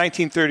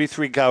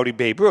 1933 Gaudy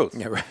Babe Ruth.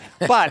 Yeah, right.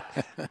 But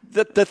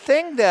the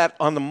thing that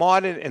on the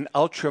modern and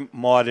ultra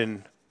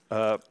modern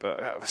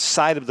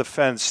side of the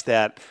fence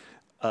that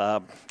I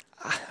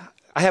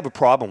have a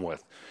problem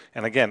with,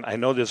 and again, I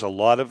know there's a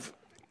lot of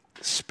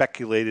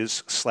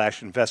speculators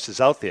 / investors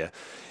out there,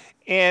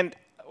 and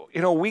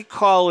we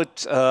call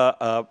it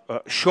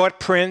short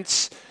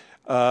prints.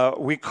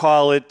 We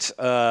call it,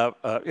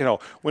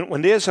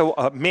 when there's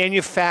a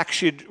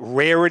manufactured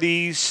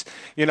rarities.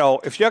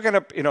 If you're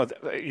gonna,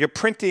 you're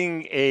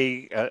printing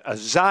a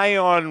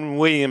Zion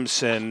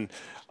Williamson,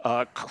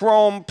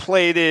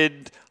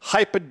 chrome-plated,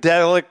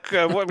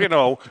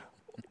 hyperdelic,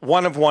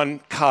 one-of-one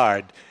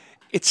card.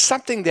 It's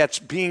something that's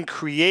being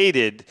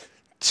created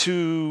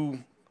to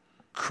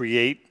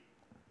create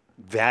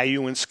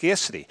value and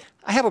scarcity.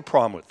 I have a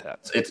problem with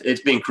that.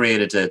 It's being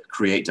created to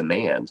create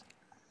demand,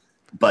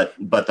 but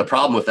the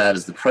problem with that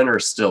is the printer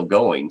is still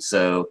going.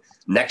 So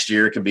next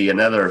year it could be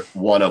another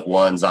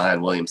one-of-one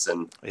Zion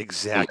Williamson.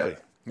 Exactly.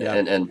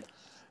 And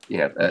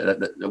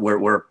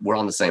we're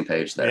on the same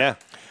page there. Yeah.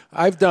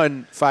 I've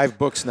done 5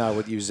 books now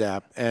with you,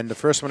 Zap, and the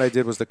first one I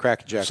did was the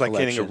Crackerjack It's like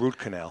collection. getting a root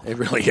canal. It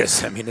really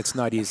is. I mean, it's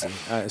not easy.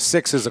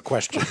 6 is a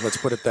question. Let's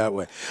put it that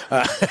way.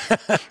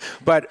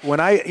 But when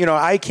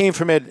I came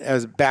from it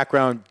as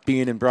background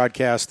being in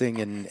broadcasting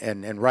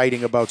and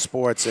writing about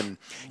sports, and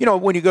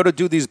when you go to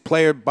do these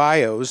player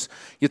bios,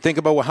 you think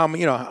about how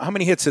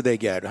many hits did they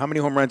get, how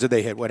many home runs did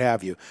they hit, what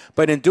have you.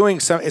 But in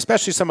doing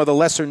especially some of the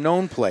lesser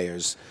known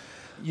players,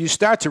 you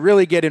start to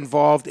really get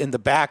involved in the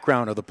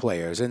background of the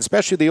players, and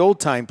especially the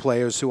old-time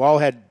players who all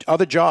had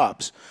other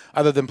jobs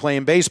other than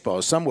playing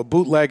baseball. Some were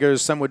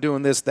bootleggers, some were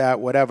doing this, that,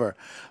 whatever.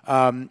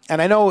 And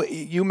I know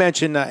you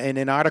mentioned in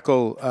an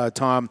article,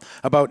 Tom,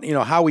 about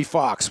Howie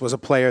Fox was a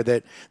player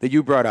that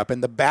you brought up,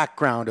 and the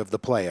background of the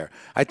player.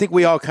 I think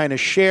we all kind of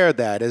share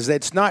that, is that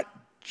it's not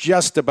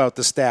just about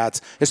the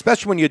stats,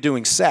 especially when you're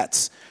doing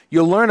sets.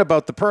 You'll learn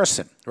about the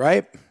person,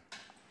 right?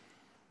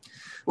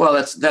 Well,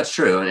 that's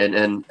true,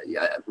 and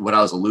what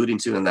I was alluding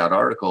to in that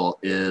article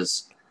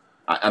is,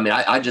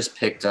 I just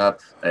picked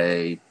up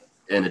an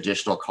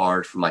additional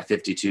card from my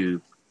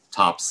 52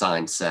 top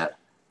signed set.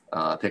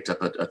 Picked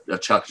up a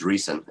Chuck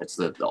Dreesen. It's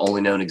the only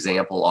known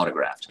example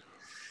autographed.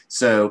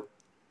 So,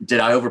 did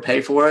I overpay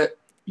for it?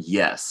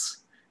 Yes.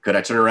 Could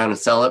I turn around and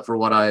sell it for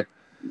what I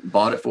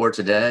bought it for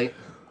today?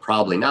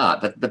 Probably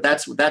not. But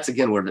that's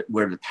again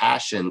where the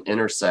passion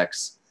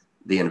intersects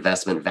the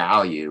investment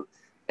value.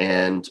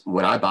 And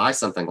when I buy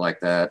something like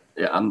that,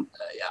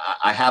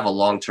 I have a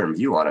long-term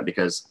view on it,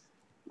 because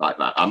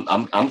I'm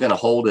going to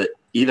hold it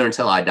either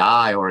until I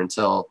die or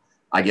until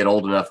I get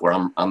old enough where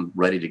I'm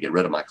ready to get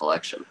rid of my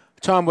collection.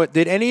 Tom,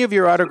 did any of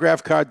your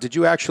autograph cards, did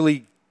you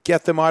actually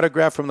get them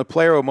autographed from the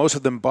player, or most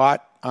of them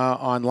bought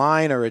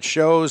online or at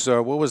shows,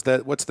 or what was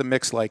that? What's the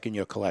mix like in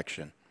your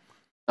collection?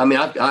 I mean,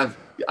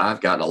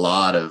 I've gotten a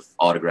lot of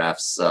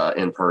autographs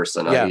in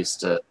person. Yeah.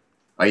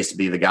 I used to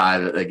be the guy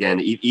that, again,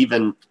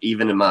 even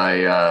in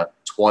my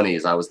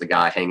 20s, I was the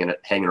guy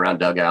hanging around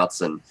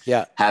dugouts and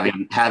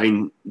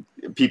having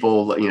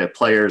people,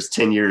 players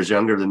 10 years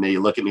younger than me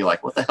look at me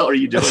like, what the hell are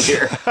you doing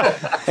here?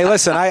 Hey,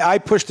 listen, I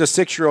pushed a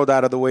 6-year-old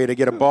out of the way to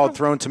get a ball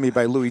thrown to me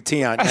by Louis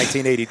Tiant in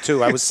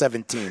 1982. I was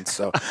 17,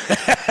 so.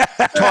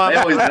 Tom,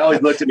 they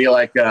always looked at me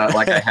like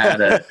I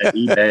had an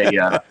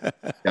eBay.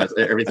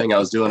 Everything I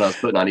was doing, I was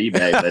putting on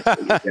eBay,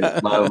 but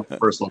it's my own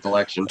personal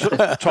collection.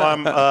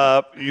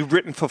 Tom, you've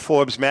written for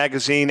Forbes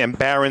magazine, and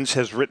Barron's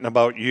has written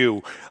about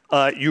you.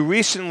 You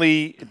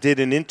recently did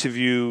an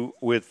interview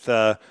with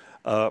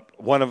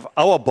one of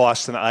our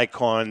Boston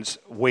icons,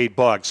 Wade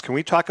Boggs. Can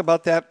we talk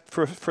about that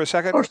for a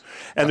second? Of course.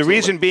 And Absolutely. The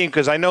reason being,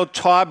 because I know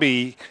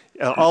Tobby,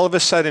 all of a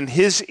sudden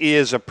his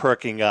ears are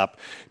perking up,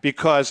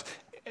 because,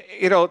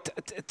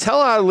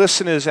 tell our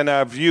listeners and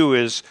our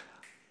viewers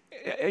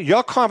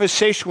your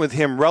conversation with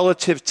him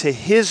relative to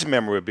his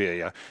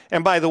memorabilia.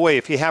 And by the way,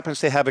 if he happens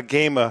to have a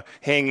gamer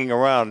hanging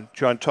around,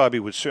 John Tobby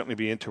would certainly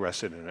be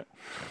interested in it.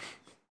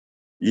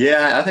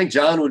 Yeah, I think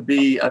John,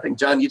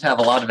 you'd have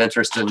a lot of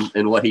interest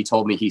in what he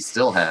told me he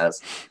still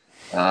has.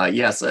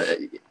 Yes,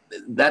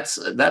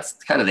 that's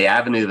kind of the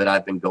avenue that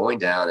I've been going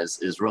down,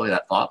 is really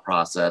that thought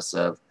process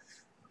of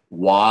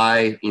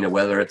why,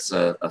 whether it's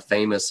a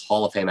famous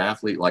Hall of Fame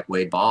athlete like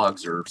Wade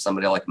Boggs or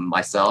somebody like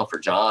myself or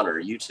John or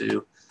you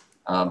two,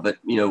 but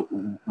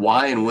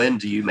why and when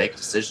do you make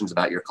decisions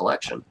about your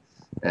collection?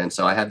 And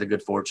so I had the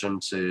good fortune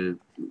to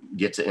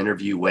get to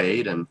interview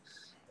Wade, and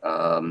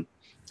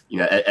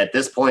at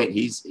this point,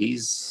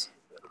 he's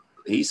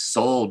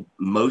sold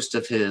most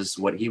of his,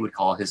 what he would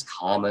call his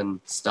common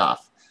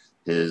stuff,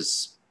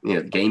 his,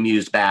 game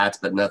used bats,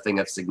 but nothing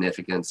of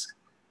significance,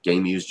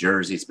 game used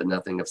jerseys, but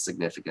nothing of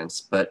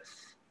significance. But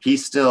he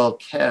still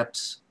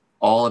kept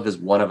all of his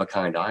one of a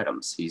kind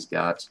items. He's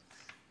got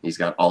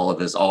all of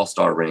his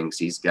all-star rings.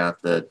 He's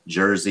got the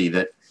jersey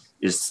that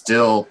is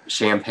still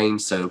champagne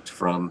soaked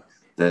from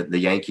the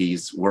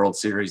Yankees World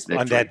Series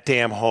victory. On that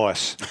damn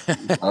horse.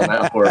 On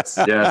that horse,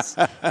 yes.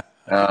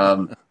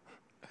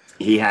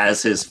 He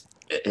has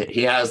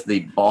the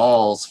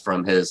balls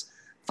from his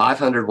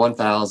 500,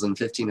 1,000,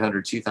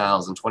 1,500,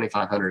 2,000,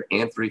 2,500,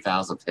 and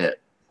 3,000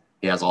 hit.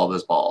 He has all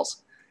those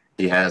balls.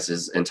 He has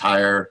his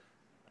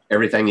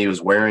everything he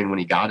was wearing when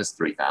he got his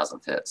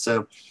 3,000th hit.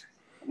 So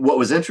what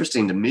was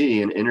interesting to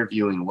me in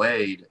interviewing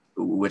Wade,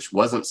 which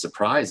wasn't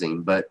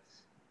surprising, but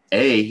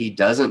he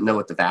doesn't know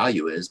what the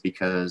value is,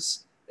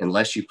 because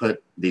unless you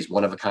put these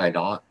one-of-a-kind,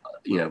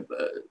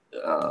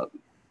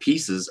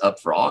 pieces up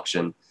for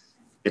auction,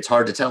 it's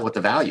hard to tell what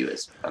the value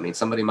is. I mean,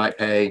 somebody might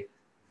pay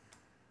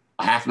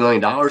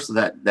 $500,000 for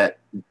that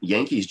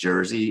Yankees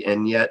jersey,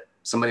 and yet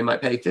somebody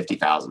might pay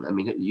 $50,000. I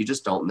mean, you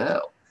just don't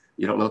know.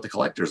 You don't know what the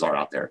collectors are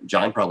out there.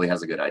 John probably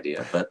has a good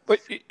idea, but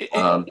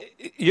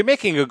you're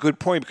making a good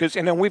point, because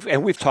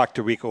we've talked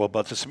to Rico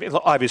about this. I mean,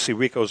 obviously,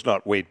 Rico's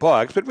not Wade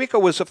Boggs, but Rico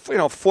was a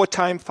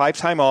 4-time,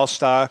 5-time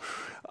All-Star.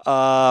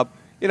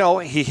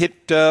 he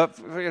hit.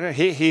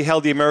 He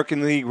held the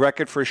American League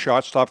record for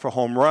shortstop for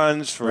home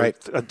runs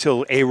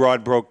until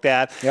A-Rod broke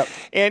that. Yep.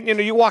 And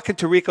you walk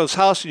into Rico's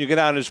house and you get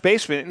down in his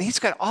basement, and he's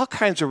got all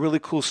kinds of really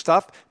cool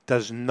stuff.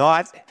 Does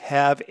not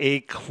have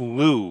a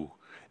clue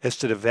as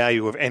to the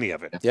value of any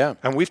of it. Yeah.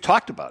 And we've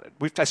talked about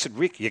it. I said,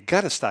 Rico, you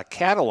got to start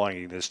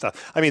cataloging this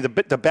stuff. I mean,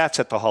 the bat's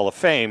at the Hall of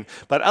Fame,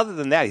 but other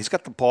than that, he's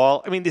got the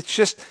ball. I mean, it's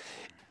just,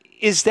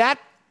 is that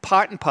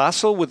part and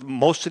parcel with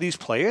most of these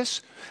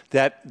players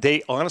that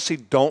they honestly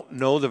don't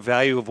know the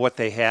value of what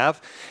they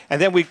have?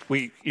 And then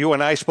you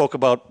and I spoke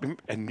about,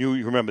 and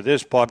you remember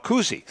this, Bob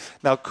Cousy.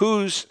 Now,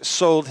 Coos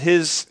sold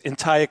his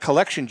entire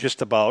collection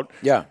just about.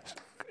 Yeah.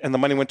 And the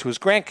money went to his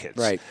grandkids.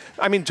 Right.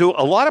 I mean, do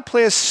a lot of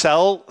players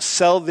sell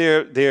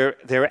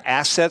their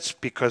assets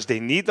because they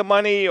need the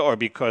money or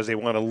because they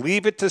want to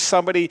leave it to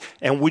somebody?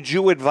 And would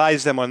you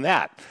advise them on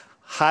that?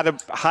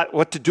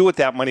 What to do with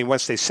that money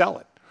once they sell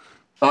it?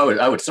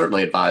 I would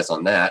certainly advise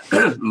on that.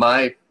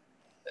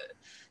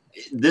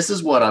 This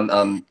is what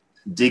I'm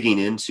digging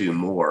into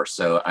more,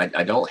 so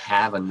I don't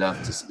have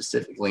enough to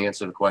specifically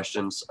answer the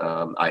questions.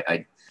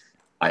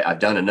 I've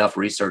done enough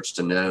research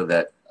to know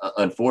that,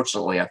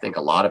 unfortunately, I think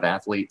a lot of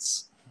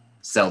athletes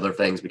sell their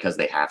things because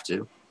they have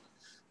to.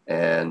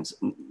 And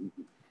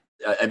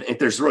I think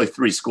there's really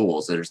three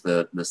schools. There's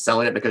the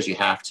selling it because you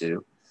have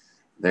to.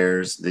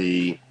 There's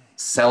the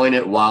selling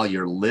it while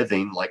you're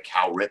living, like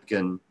Cal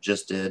Ripken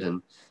just did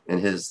in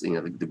his,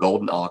 the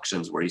golden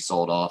auctions where he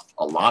sold off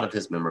a lot of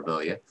his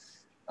memorabilia.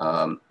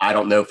 I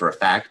don't know for a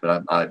fact,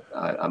 but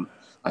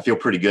I feel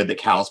pretty good that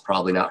Cal's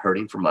probably not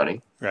hurting for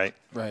money. Right.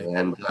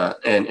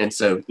 And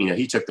so,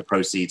 he took the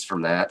proceeds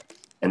from that,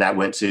 and that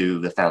went to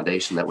the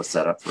foundation that was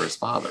set up for his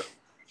father.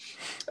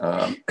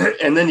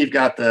 And then you've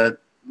got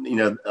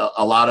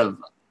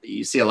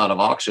you see a lot of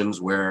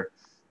auctions where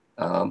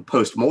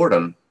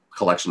post-mortem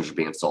collections are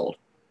being sold.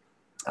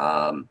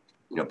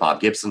 Bob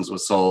Gibson's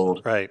was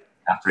sold right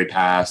after he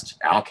passed.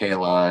 Al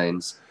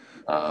Kalines.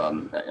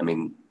 I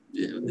mean,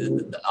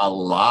 a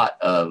lot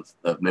of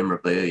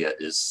memorabilia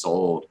is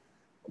sold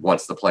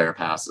once the player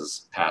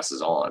passes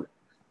on.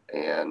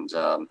 And,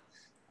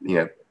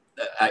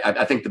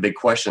 I think the big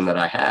question that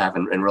I have,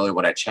 and really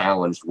what I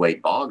challenged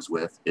Wade Boggs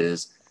with,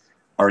 is,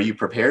 are you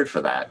prepared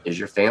for that? Is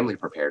your family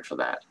prepared for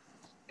that?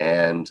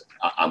 And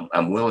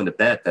I'm willing to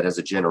bet that as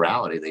a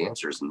generality, the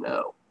answer is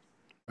no.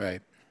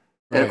 Right.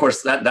 And of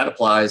course that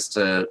applies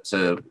to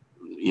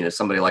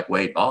somebody like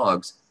Wade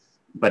Boggs,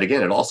 but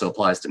again, it also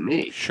applies to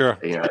me. Sure.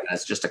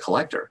 As just a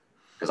collector,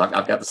 because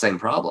I've got the same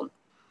problem.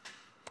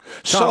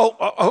 So,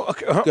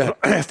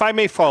 if I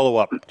may follow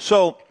up,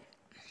 so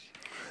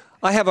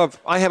I have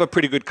a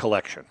pretty good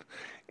collection,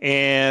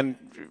 and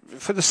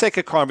for the sake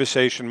of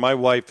conversation, my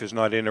wife is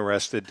not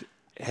interested,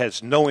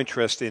 has no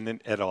interest in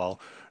it at all,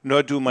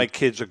 nor do my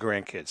kids or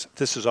grandkids.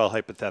 This is all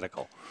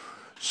hypothetical.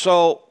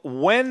 So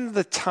when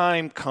the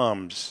time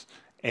comes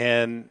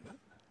and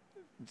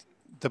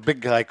the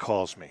big guy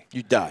calls me,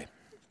 you die.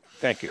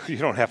 Thank you. You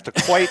don't have to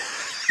quite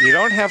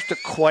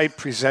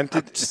present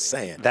it just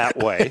saying. That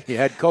way. You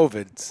had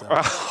COVID. So.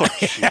 Oh,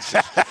 Jesus.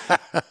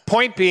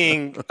 Point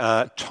being,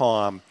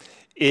 Tom,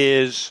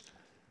 is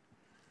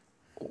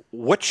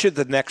what should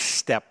the next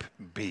step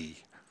be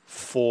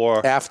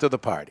for after the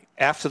party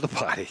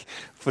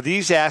for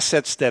these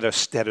assets that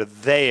are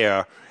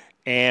there?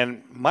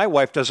 And my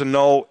wife doesn't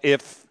know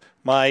if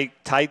my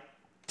tight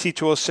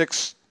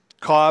T206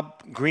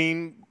 Cobb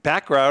green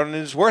background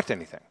is worth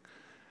anything.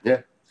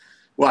 Yeah.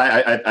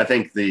 Well, I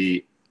think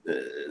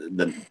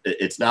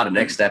it's not a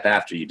next step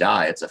after you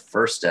die. It's a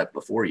first step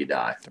before you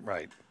die.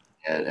 Right.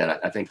 And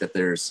I think that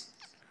there's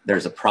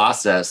a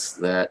process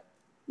that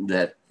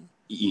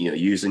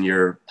using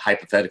your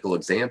hypothetical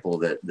example,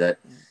 that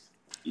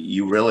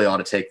you really ought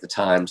to take the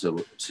time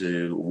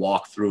to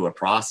walk through a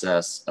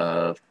process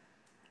of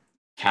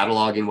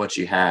cataloging what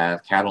you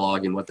have,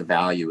 cataloging what the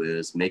value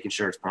is, making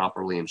sure it's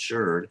properly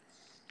insured,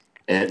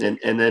 and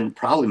then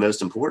probably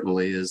most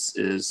importantly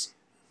is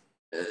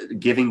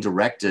giving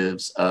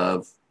directives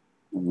of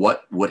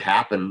what would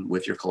happen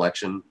with your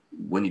collection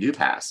when you do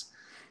pass.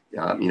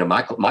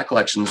 My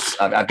collections,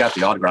 I've got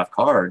the autographed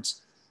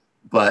cards,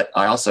 but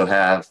I also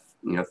have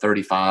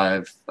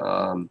 35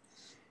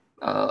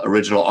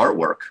 original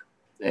artwork,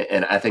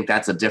 and I think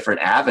that's a different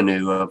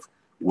avenue of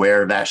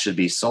where that should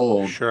be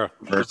sold. Sure.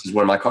 Versus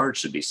where my cards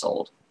should be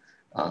sold.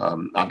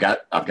 I've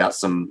got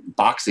some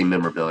boxing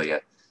memorabilia.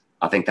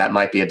 I think that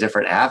might be a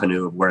different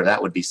avenue of where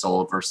that would be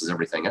sold versus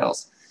everything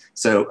else.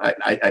 So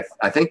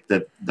I think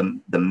the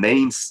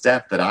main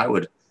step that I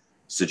would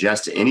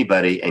suggest to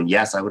anybody, and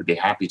yes, I would be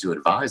happy to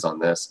advise on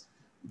this,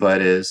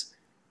 but is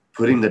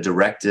putting the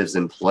directives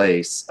in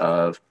place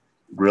of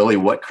really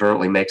what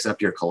currently makes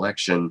up your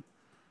collection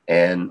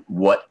and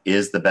what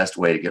is the best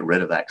way to get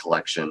rid of that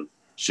collection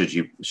should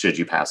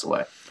you pass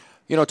away.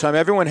 Tom,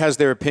 everyone has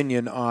their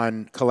opinion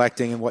on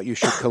collecting and what you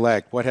should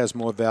collect, what has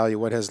more value,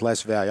 what has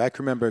less value. I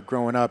can remember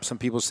growing up, some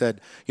people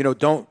said,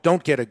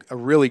 don't get a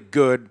really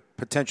good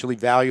potentially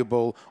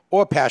valuable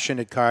or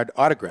passionate card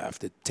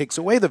autographed. It takes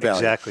away the value.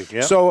 Exactly,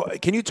 yeah. So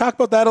can you talk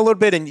about that a little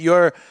bit in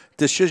your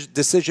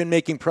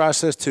decision-making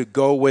process to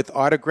go with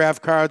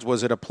autograph cards?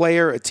 Was it a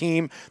player, a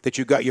team that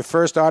you got your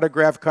first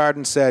autograph card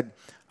and said,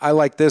 I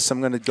like this,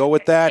 I'm going to go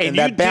with that, and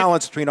that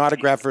balance between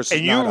autograph versus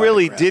and you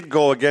really did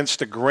go against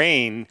the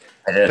grain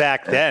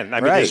back then.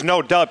 I mean, there's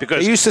no doubt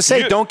because they used to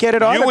say, "Don't get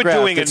it autographed." You were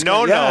doing a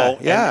no-no,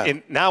 yeah.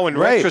 And now in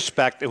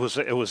retrospect, it was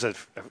a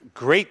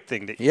great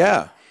thing that you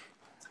did.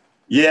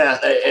 Yeah,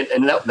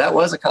 and that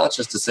was a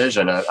conscious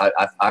decision.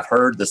 I've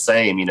heard the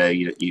same.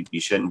 You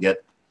shouldn't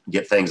get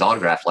things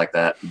autographed like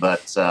that,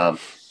 but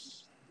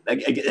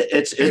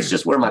it's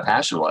just where my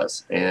passion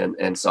was,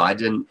 and so I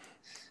didn't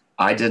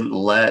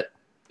let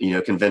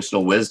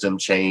conventional wisdom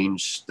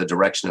change the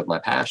direction of my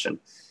passion.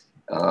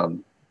 I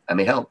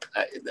mean, hell,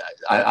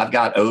 I've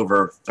got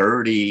over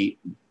 30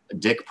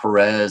 Dick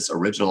Perez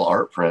original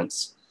art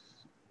prints,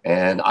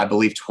 and I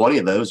believe 20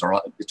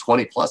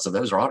 plus of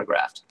those are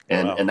autographed,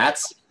 and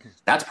that's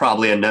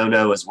probably a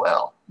no-no as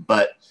well.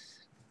 But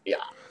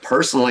yeah,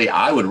 personally,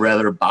 I would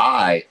rather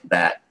buy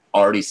that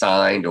already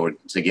signed or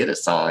to get it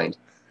signed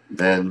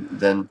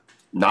than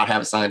not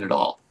have it signed at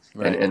all.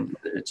 Right. And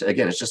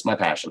it's just my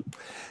passion.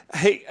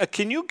 Hey,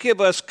 can you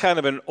give us kind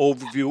of an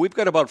overview? We've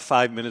got about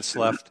 5 minutes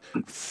left.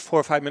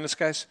 4 or 5 minutes,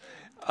 guys.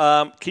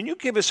 Can you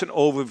give us an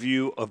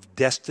overview of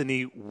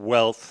Destiny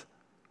Wealth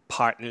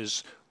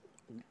Partners,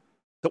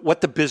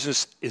 what the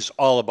business is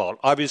all about?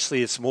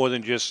 Obviously, it's more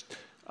than just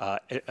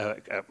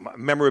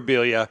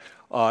memorabilia.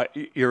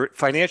 Your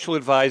financial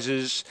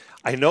advisors,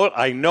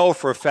 I know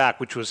for a fact,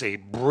 which was a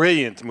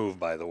brilliant move,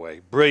 by the way,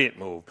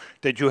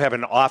 that you have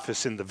an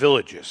office in the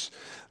Villages.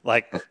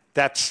 Like,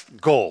 that's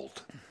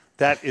gold.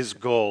 That is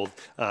gold.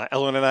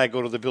 Ellen and I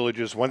go to the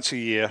Villages once a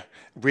year.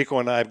 Rico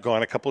and I have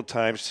gone a couple of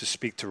times to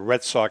speak to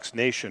Red Sox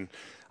Nation.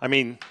 I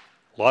mean,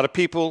 a lot of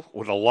people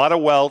with a lot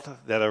of wealth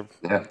that are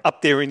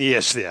up there in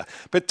years there.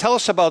 But tell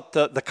us about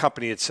the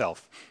company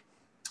itself.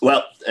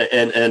 Well,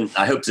 and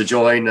I hope to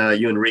join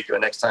you and Rico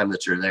next time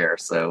that you're there.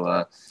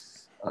 So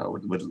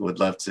would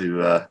love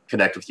to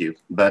connect with you.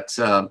 But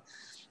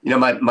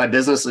my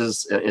business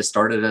is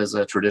started as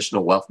a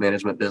traditional wealth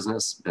management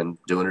business. Been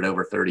doing it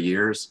over 30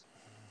 years.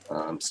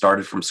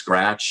 Started from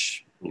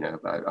scratch.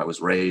 I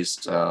was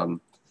raised,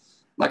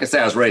 like I say,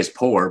 I was raised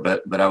poor,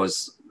 but I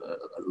was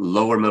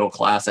lower middle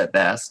class at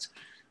best,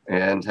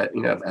 and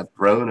have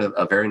grown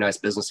a very nice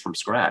business from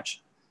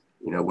scratch.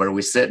 Where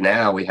we sit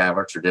now, we have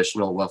our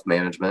traditional wealth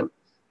management.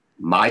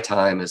 My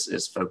time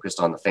is focused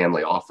on the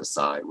family office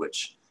side,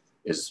 which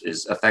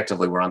is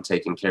effectively where I'm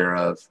taking care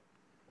of.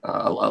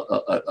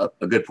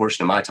 A good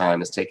portion of my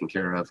time is taking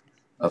care of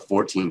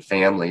 14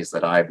 families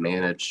that I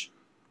manage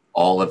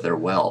all of their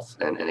wealth.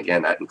 And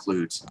again, that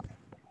includes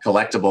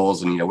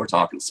collectibles, and, we're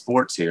talking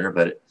sports here,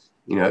 but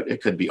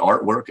it could be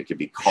artwork, it could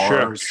be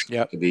cars,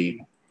 Sure. It could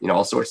be,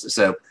 all sorts.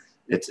 So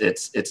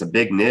it's a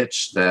big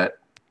niche that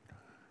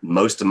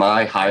most of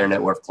my higher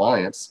net worth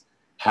clients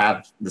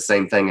have the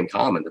same thing in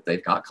common, that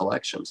they've got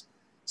collections.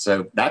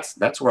 So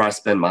that's where I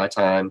spend my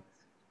time.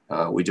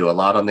 We do a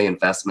lot on the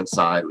investment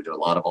side. We do a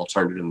lot of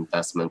alternative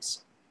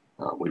investments.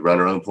 We run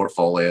our own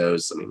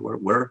portfolios. I mean,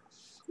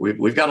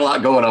 we've got a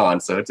lot going on,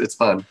 so it's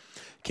fun.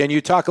 Can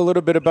you talk a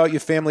little bit about your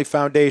family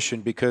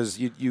foundation, because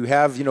you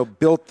have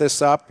built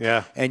this up,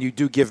 and you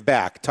do give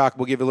back?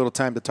 We'll give you a little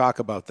time to talk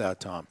about that,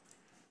 Tom.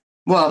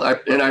 Well,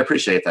 I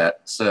appreciate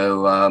that.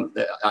 So,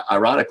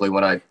 ironically,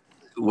 when I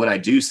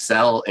do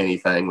sell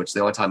anything, which the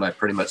only time I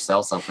pretty much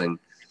sell something,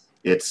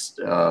 it's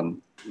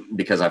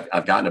because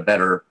I've gotten a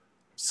better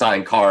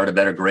signed card, a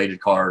better graded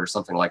card, or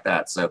something like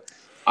that. So,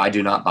 I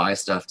do not buy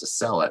stuff to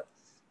sell it.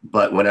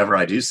 But whenever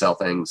I do sell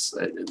things,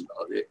 the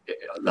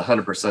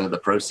 100% of the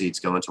proceeds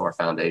go into our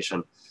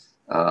foundation.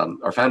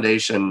 Our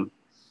foundation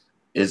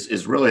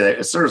is really,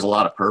 it serves a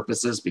lot of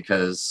purposes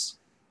because,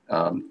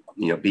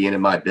 being in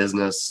my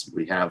business,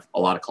 we have a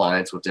lot of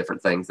clients with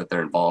different things that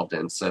they're involved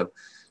in. So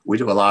we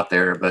do a lot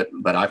there,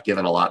 but I've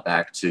given a lot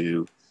back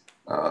to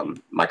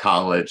my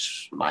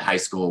college, my high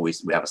school. We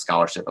have a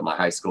scholarship at my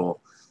high school.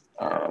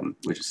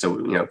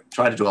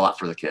 Try to do a lot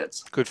for the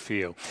kids. Good for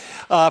you.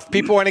 If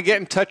people want to get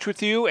in touch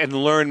with you and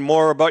learn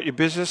more about your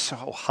business,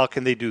 how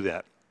can they do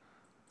that?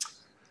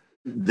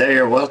 They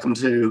are welcome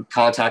to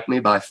contact me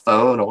by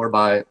phone or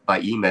by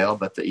email,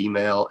 but the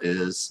email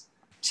is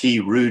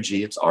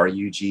truggie, it's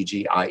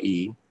RUGGIE,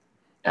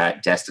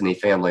 at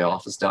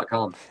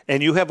destinyfamilyoffice.com.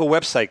 And you have a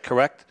website,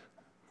 correct?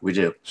 We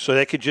do. So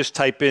they could just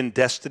type in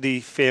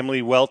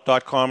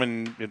destinyfamilywealth.com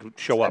and it would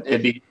show up.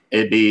 It'd be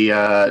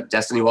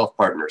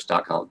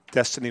destinywealthpartners.com.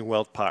 Destiny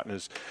Wealth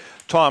Partners.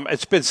 Tom,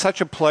 it's been such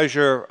a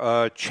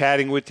pleasure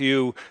chatting with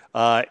you.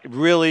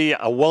 Really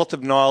a wealth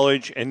of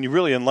knowledge, and you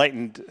really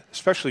enlightened,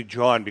 especially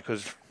John,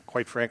 because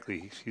quite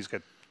frankly, he's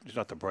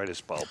not the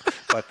brightest bulb.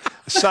 But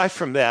aside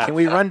from that, can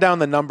we run down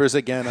the numbers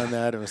again on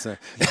that?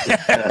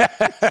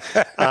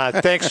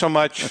 Thanks so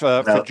much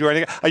for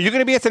joining. Are you going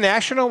to be at the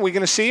National? Are we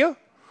going to see you?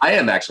 I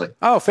am actually.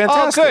 Oh,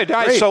 fantastic. Oh, good. All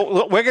right, Great.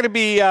 so we're going to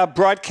be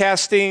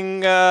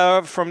broadcasting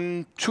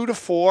from 2 to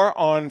 4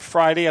 on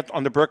Friday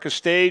on the Burka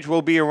stage.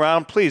 We'll be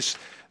around. Please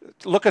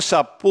look us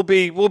up. We'll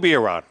be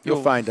around.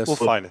 You'll find us. We'll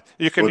find it.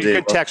 You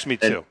can text me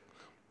too.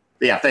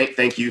 Yeah,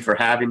 thank you for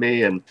having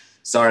me. And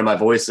sorry, my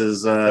voice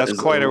is that's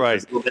quite all right.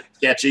 Is a little bit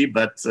sketchy,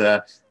 but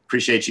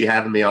appreciate you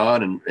having me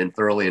on and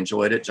thoroughly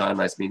enjoyed it. John,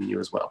 nice meeting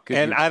you as well. Good.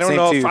 And I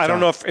don't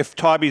know if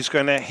Toby's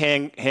going to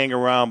hang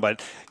around,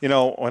 but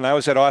when I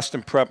was at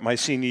Austin Prep my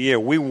senior year,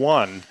 we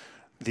won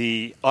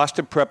the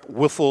Austin Prep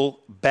wiffle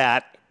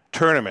bat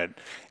tournament,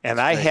 and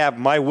I have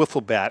my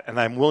wiffle bat, and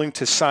I'm willing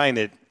to sign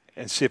it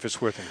and see if it's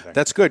worth anything.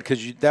 That's good,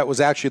 because that was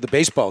actually the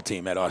baseball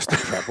team at Austin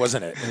Prep,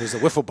 wasn't it? It was the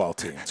wiffle ball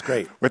team. It's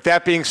great. With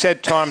that being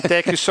said, Tom,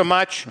 thank you so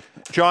much.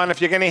 John, if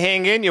you're going to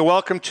hang in, you're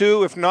welcome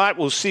to. If not,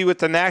 we'll see you at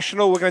the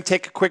National. We're going to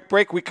take a quick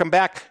break. We come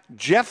back.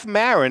 Jeff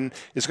Marin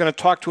is going to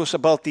talk to us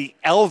about the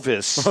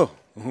Elvis,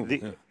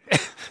 the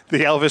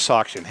Elvis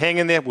auction. Hang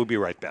in there. We'll be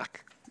right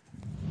back.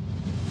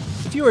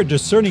 If you're a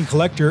discerning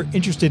collector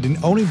interested in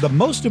owning the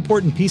most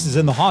important pieces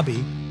in the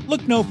hobby,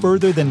 look no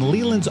further than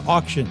Leland's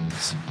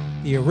Auctions.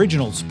 The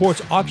original sports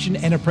auction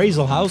and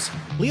appraisal house,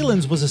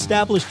 Leland's was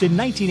established in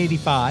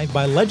 1985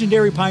 by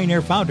legendary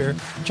Pioneer founder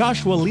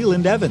Joshua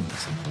Leland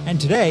Evans. And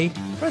today,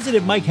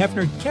 President Mike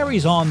Hefner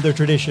carries on their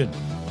tradition.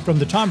 From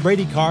the Tom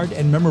Brady card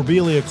and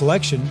memorabilia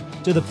collection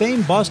to the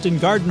famed Boston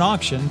Garden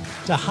auction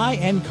to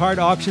high-end card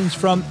auctions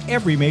from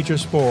every major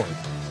sport,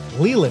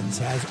 Leland's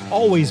has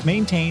always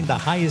maintained the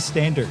highest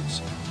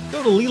standards.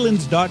 Go to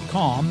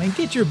Lelands.com and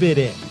get your bid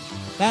in.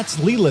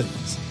 That's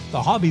Leland's,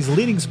 the hobby's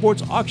leading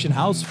sports auction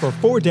house for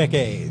 4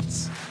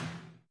 decades.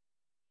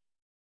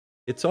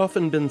 It's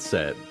often been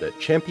said that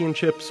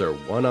championships are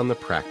won on the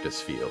practice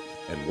field,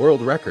 and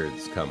world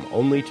records come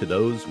only to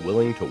those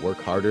willing to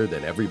work harder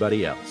than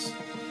everybody else.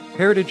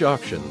 Heritage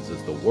Auctions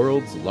is the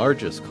world's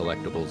largest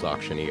collectibles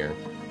auctioneer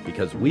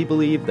because we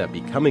believe that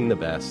becoming the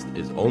best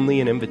is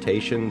only an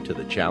invitation to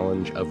the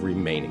challenge of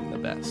remaining the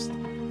best.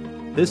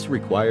 This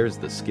requires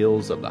the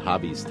skills of the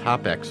hobby's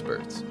top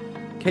experts,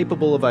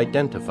 capable of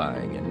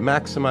identifying and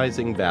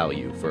maximizing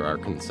value for our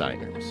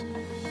consigners.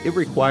 It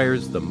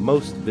requires the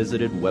most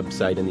visited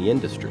website in the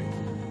industry,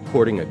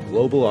 courting a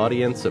global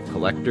audience of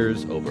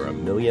collectors over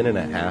 1.5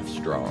 million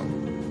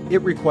strong.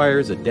 It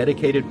requires a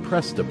dedicated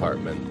press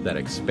department that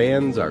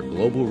expands our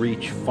global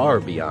reach far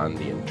beyond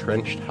the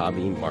entrenched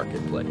hobby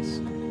marketplace.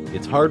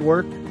 It's hard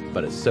work,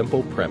 but a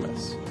simple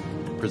premise.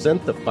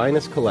 Present the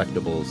finest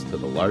collectibles to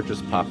the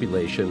largest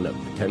population of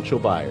potential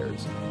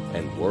buyers,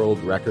 and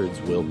world records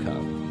will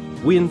come.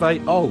 We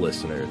invite all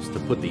listeners to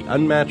put the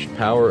unmatched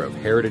power of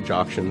Heritage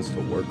Auctions to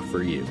work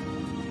for you.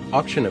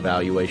 Auction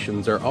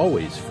evaluations are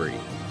always free,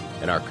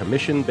 and our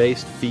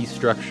commission-based fee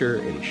structure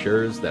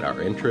ensures that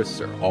our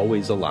interests are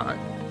always aligned.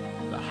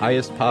 The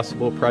highest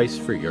possible price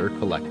for your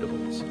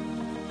collectibles.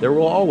 There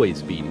will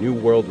always be new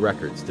world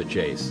records to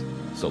chase,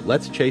 so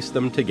let's chase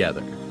them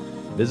together.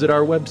 Visit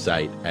our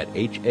website at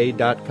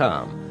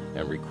ha.com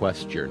and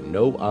request your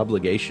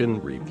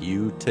no-obligation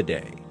review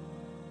today.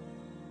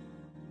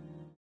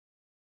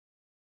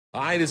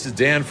 Hi, this is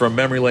Dan from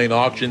Memory Lane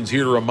Auctions,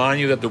 here to remind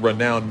you that the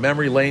renowned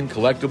Memory Lane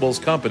Collectibles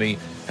Company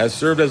has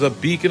served as a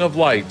beacon of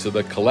light to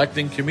the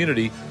collecting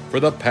community for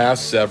the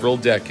past several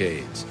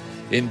decades.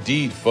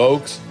 Indeed,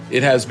 folks,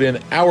 it has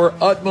been our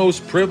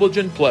utmost privilege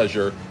and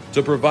pleasure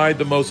to provide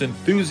the most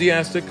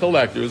enthusiastic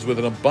collectors with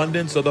an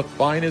abundance of the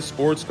finest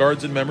sports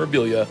cards and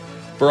memorabilia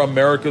for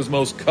America's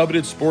most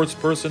coveted sports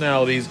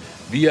personalities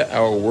via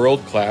our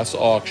world-class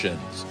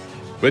auctions.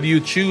 Whether you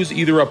choose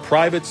either a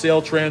private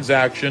sale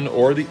transaction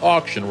or the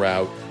auction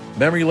route,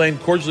 Memory Lane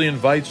cordially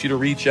invites you to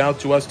reach out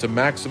to us to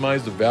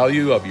maximize the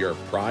value of your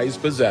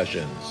prized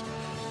possessions.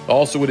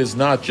 Also, it is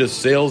not just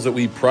sales that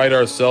we pride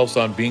ourselves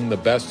on being the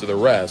best of the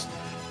rest,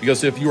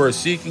 because if you are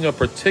seeking a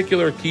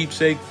particular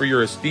keepsake for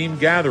your esteemed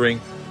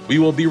gathering, we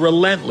will be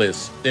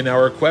relentless in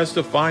our quest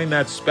to find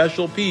that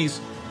special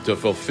piece to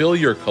fulfill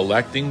your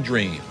collecting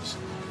dreams.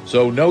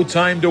 So no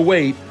time to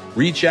wait.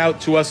 Reach out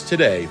to us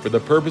today for the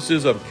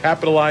purposes of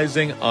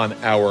capitalizing on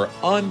our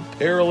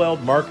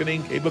unparalleled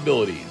marketing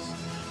capabilities.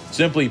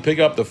 Simply pick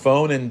up the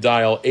phone and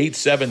dial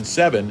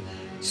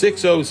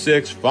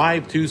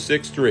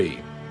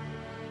 877-606-5263.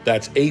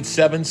 That's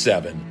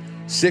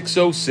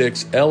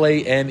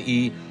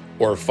 877-606-LANE,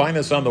 or find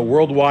us on the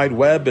World Wide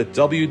Web at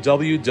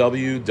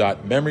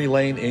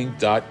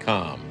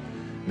www.memorylaneinc.com.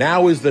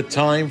 Now is the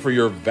time for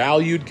your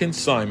valued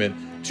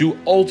consignment to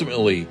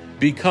ultimately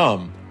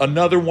become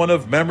another one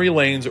of Memory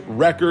Lane's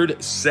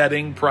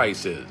record-setting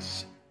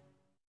prices.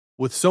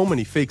 With so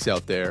many fakes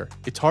out there,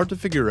 it's hard to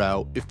figure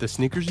out if the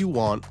sneakers you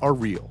want are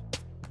real.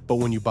 But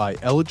when you buy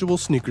eligible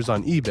sneakers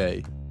on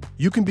eBay,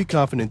 you can be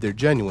confident they're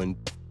genuine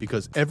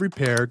because every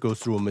pair goes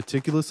through a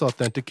meticulous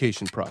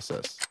authentication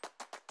process.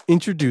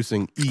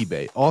 Introducing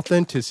eBay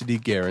Authenticity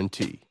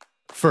Guarantee.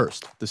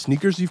 First, the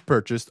sneakers you've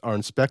purchased are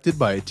inspected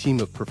by a team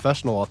of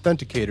professional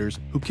authenticators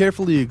who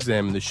carefully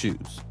examine the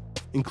shoes,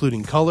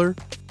 including color,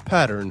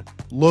 pattern,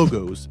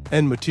 logos,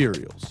 and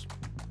materials.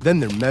 Then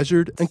they're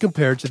measured and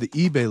compared to the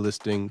eBay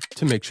listing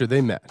to make sure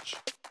they match.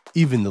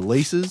 Even the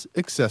laces,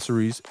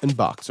 accessories, and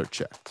box are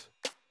checked.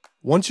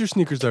 Once your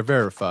sneakers are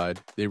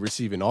verified, they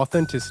receive an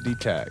authenticity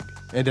tag,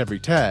 and every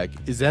tag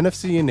is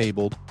NFC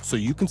enabled so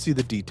you can see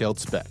the detailed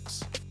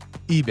specs.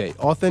 eBay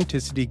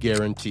Authenticity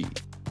Guarantee.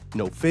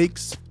 No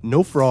fakes,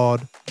 no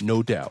fraud,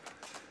 no doubt.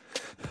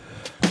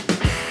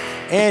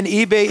 And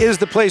eBay is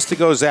the place to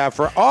go, Zav,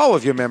 for all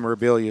of your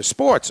memorabilia,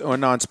 sports or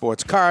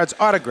non-sports cards,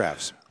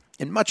 autographs,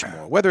 and much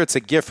more. Whether it's a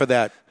gift for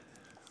that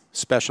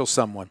special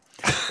someone,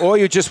 or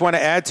you just want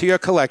to add to your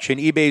collection,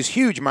 eBay's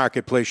huge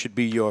marketplace should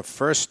be your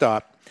first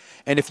stop.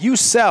 And if you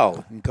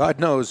sell, and God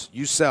knows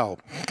you sell,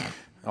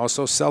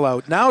 also sell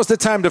out, now's the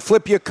time to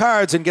flip your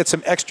cards and get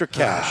some extra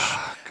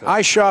cash.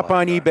 I shop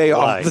on eBay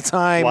all the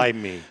time. Why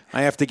me?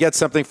 I have to get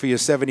something for your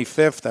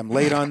 75th. I'm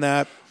late on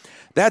that.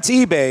 That's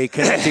eBay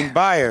connecting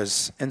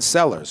buyers and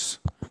sellers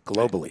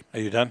globally. Are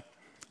you done?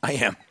 I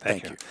am.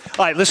 Thank you.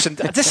 All right, listen,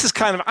 this is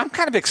I'm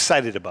kind of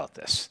excited about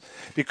this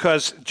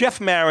because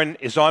Jeff Marin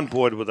is on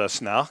board with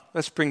us now.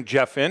 Let's bring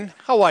Jeff in.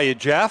 How are you,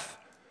 Jeff?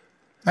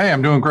 Hey,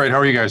 I'm doing great. How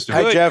are you guys doing?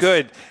 Good, Hi, Jeff.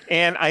 good.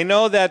 And I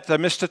know that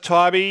Mr.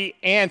 Tobby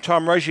and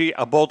Tom Reggie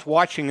are both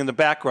watching in the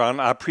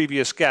background, our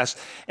previous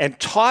guests. And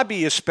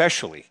Tobby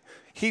especially,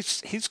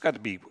 he's got to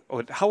be,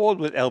 how old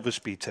would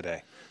Elvis be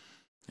today?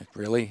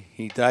 Really?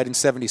 He died in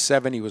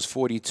 1977. He was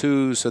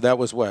 42, so that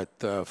was what,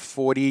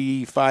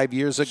 45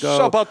 years ago?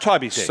 So about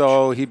Tobby's age.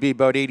 So he'd be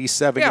about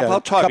 87. Yeah,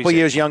 about Tobby's a couple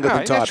years younger than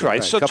right, Tobby. That's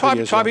right. So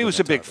Tobby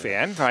was a big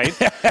fan, right?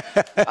 We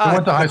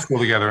went to high school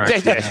together,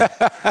 actually.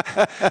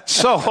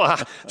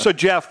 So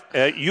Jeff,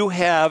 you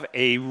have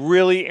a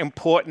really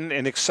important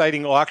and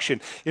exciting auction.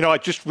 You know,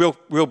 just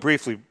real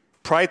briefly,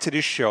 prior to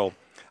this show,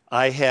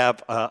 I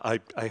have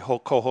I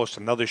co-host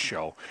another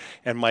show,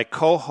 and my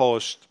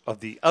co-host of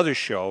the other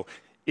show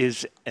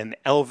is an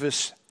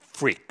Elvis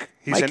freak.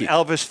 He's Mikey. an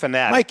Elvis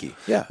fanatic. Mikey,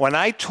 yeah. When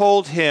I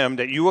told him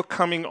that you were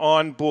coming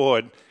on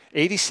board,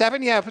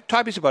 87, yeah,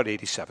 Tobby's about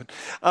 87.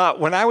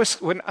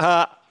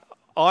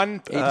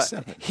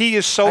 He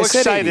is so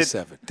excited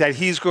 87. that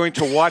he's going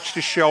to watch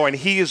the show and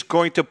he is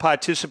going to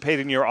participate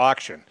in your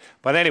auction.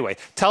 But anyway,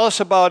 tell us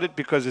about it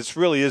because it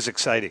really is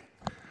exciting.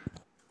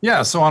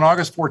 Yeah, so on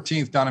August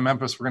 14th down in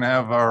Memphis, we're going to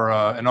have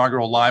our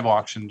inaugural live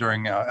auction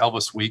during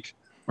Elvis Week.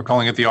 We're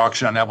calling it the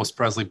auction on Elvis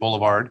Presley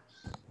Boulevard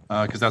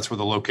because that's where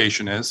the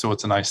location is, so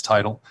it's a nice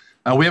title.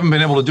 We haven't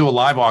been able to do a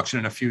live auction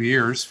in a few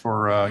years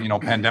for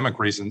pandemic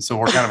reasons, so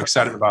we're kind of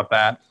excited about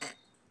that.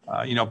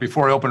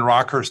 Before I opened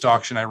Rockhurst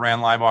Auction, I ran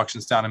live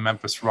auctions down in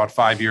Memphis for about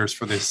 5 years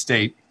for the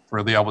estate,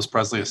 for the Elvis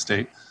Presley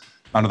estate,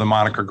 under the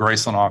moniker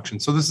Graceland Auction.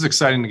 So this is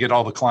exciting to get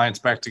all the clients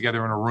back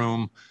together in a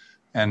room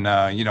and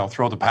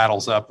throw the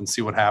paddles up and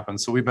see what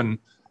happens. So we've been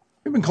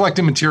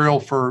collecting material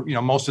for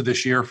most of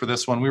this year for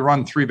this one. We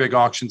run 3 big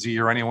auctions a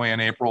year anyway in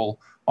April,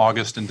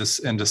 August, and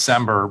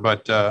December.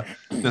 But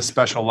this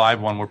special live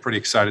one we're pretty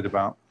excited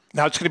about.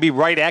 Now it's going to be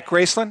right at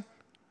Graceland?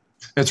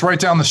 It's right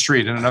down the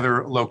street in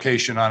another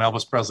location on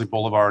Elvis Presley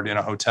Boulevard in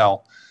a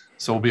hotel.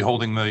 So we'll be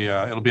holding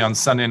it'll be on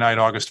Sunday night,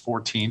 August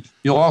 14th.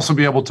 You'll also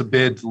be able to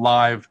bid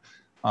live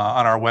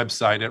on our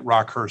website at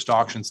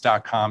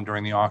rockhurstauctions.com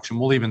during the auction.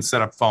 We'll even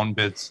set up phone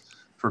bids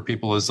for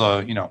people as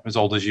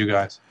old as you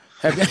guys.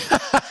 How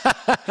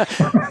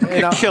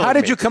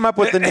did you come up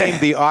with the name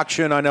The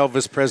Auction on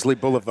Elvis Presley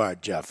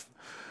Boulevard, Jeff?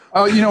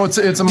 Oh,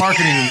 it's a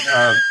marketing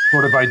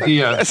sort of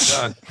idea.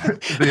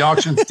 The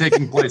auction's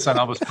taking place on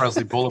Elvis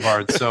Presley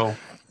Boulevard, so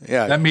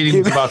that meeting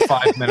was about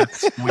 5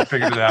 minutes. And we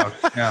figured it out.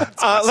 Yeah.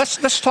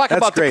 Let's talk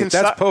about great.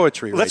 That's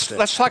poetry.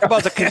 Let's talk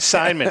about the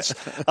consignments.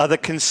 The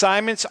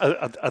consignments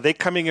are they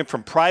coming in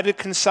from private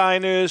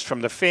consigners, from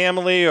the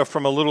family, or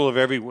from a little of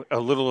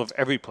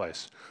every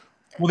place?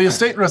 Well, the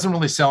estate doesn't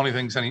really sell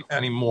anything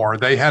anymore.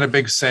 They had a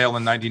big sale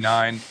in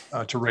 '99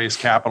 to raise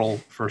capital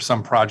for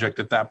some project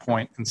at that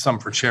point and some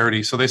for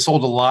charity. So they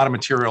sold a lot of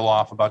material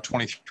off about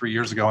 23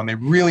 years ago, and they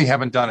really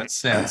haven't done it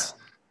since.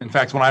 In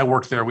fact, when I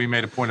worked there, we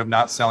made a point of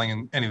not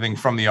selling anything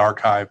from the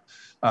archive.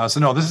 So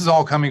no, this is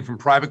all coming from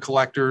private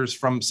collectors,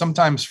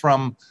 sometimes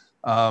from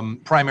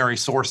primary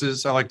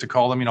sources, I like to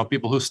call them,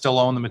 people who still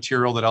own the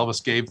material that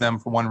Elvis gave them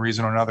for one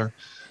reason or another.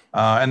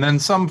 And then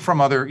some from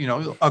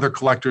other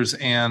collectors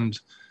and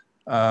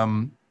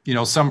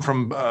some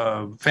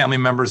from family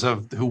members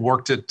who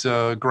worked at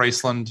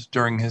Graceland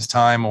during his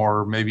time,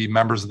 or maybe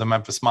members of the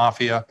Memphis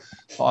Mafia.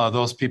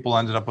 Those people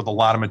ended up with a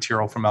lot of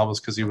material from Elvis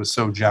because he was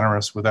so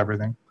generous with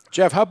everything.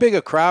 Jeff, how big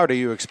a crowd are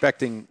you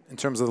expecting in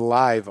terms of the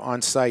live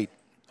on-site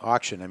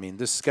auction? I mean,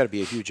 this has got to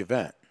be a huge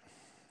event.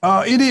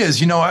 It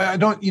is.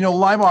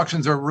 Live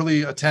auctions are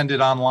really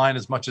attended online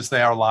as much as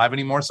they are live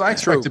anymore. So I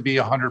expect to be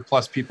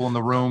 100+ people in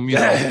the room.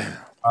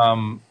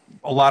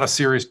 A lot of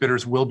serious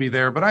bidders will be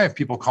there, but I have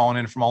people calling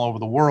in from all over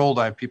the world.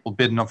 I have people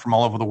bidding up from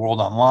all over the world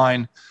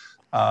online.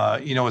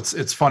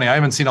 It's funny. I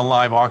haven't seen a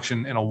live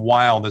auction in a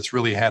while that's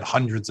really had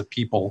hundreds of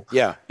people.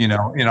 Yeah. In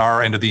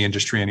our end of the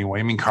industry anyway.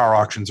 I mean, car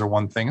auctions are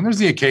one thing, and there's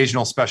the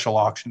occasional special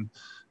auction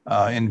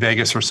in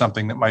Vegas or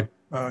something that might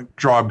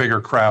draw a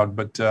bigger crowd.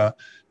 But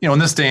in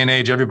this day and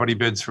age, everybody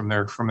bids from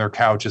their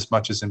couch as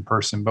much as in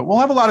person. But we'll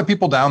have a lot of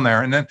people down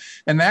there,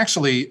 and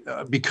actually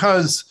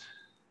because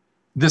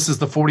this is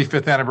the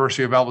 45th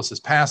anniversary of Elvis's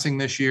passing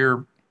this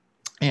year.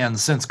 And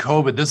since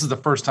COVID, this is the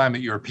first time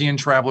that European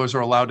travelers are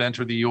allowed to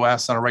enter the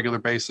U.S. on a regular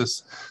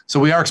basis. So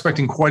we are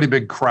expecting quite a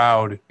big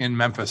crowd in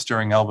Memphis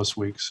during Elvis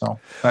Week. So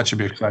that should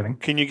be exciting.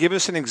 Can you give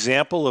us an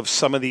example of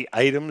some of the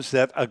items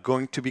that are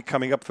going to be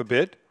coming up for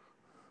bid?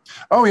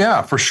 Oh,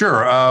 yeah, for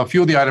sure. A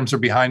few of the items are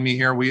behind me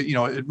here.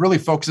 It really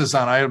focuses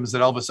on items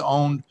that Elvis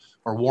owned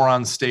or wore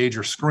on stage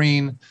or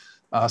screen.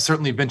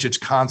 Certainly vintage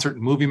concert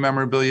and movie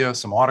memorabilia,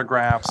 some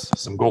autographs,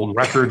 some gold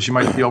records you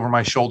might see over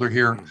my shoulder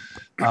here.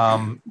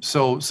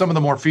 So some of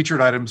the more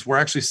featured items, we're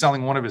actually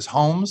selling one of his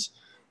homes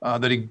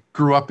that he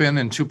grew up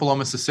in Tupelo,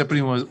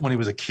 Mississippi when he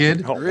was a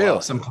kid. Oh,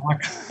 really?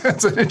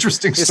 That's an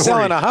interesting story. You're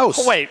selling a house.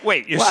 Oh,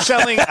 wait, you're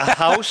selling a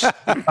house?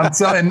 I'm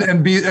selling,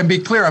 and be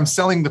clear, I'm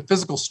selling the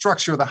physical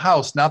structure of the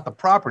house, not the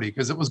property,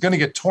 because it was going to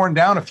get torn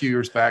down a few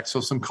years back. So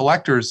some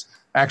collectors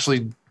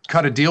actually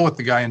cut a deal with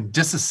the guy and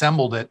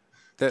disassembled it.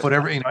 Put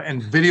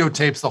and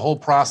videotapes the whole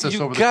process over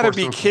the course. You got to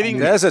be kidding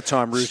me. There's a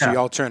Tom Rucci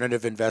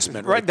alternative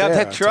investment right there.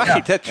 That's right. Yeah.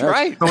 That's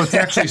right. So it's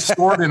actually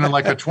stored in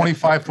like a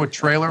 25-foot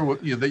trailer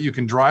that you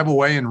can drive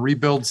away and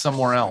rebuild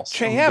somewhere else.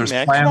 JM,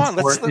 man, come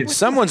on.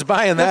 Someone's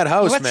buying that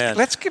house, man.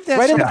 Let's give that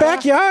right in the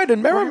backyard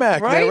in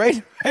Merrimack,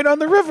 right on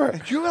the river.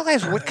 Do you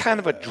realize what kind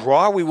of a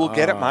draw we will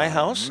get at my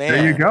house? Man,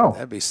 there you go.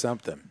 That'd be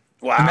something.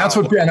 Wow.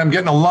 And I'm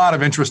getting a lot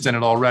of interest in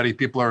it already.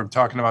 People are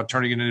talking about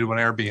turning it into an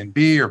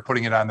Airbnb or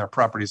putting it on their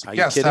properties, a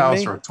guest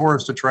house or a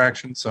tourist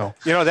attraction. So,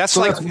 that's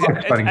something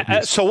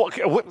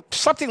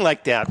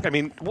like that. I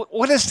mean,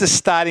 what is the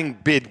starting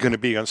bid going to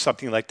be on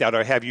something like that,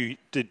 or have you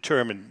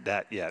determined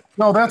that yet?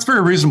 No, that's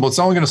very reasonable. It's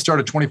only going to start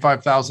at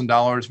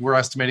 $25,000. We're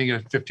estimating it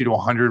at $50 to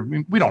 $100. I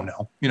mean, we don't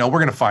know. We're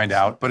going to find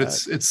out, but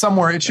it's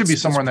somewhere. It should be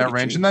somewhere in that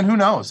range. Cheap. And then who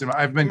knows?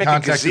 I've been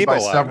contacted by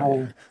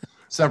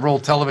several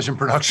television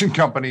production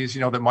companies,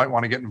 that might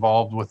want to get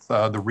involved with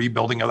the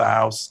rebuilding of the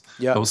house,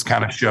 those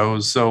kind of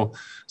shows. So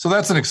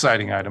that's an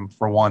exciting item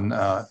for one,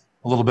 a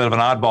little bit of an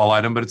oddball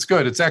item, but it's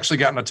good. It's actually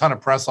gotten a ton of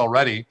press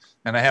already,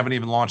 and I haven't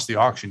even launched the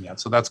auction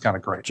yet. So that's kind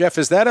of great. Jeff,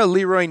 is that a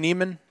Leroy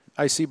Neiman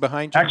I see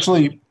behind you?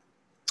 Actually,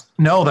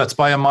 no, that's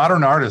by a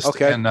modern artist.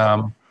 Okay. And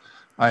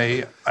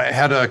I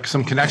had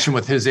some connection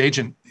with his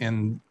agent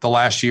in the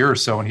last year or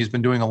so, and he's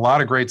been doing a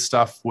lot of great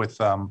stuff with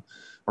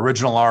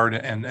original art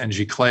and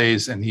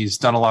giclées, and he's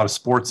done a lot of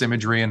sports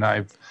imagery, and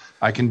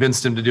I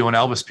convinced him to do an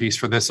Elvis piece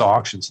for this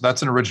auction. So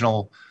that's an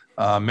original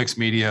mixed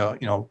media,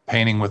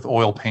 painting with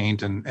oil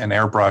paint and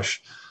airbrush.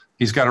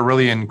 He's got a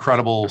really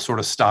incredible sort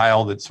of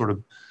style that sort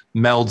of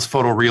melds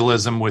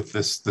photorealism with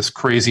this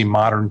crazy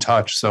modern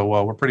touch.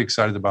 So we're pretty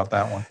excited about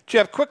that one.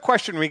 Jeff, quick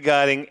question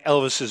regarding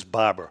Elvis's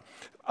barber.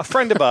 A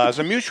friend of ours,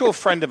 a mutual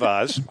friend of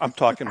ours, I'm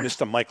talking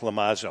Mr. Mike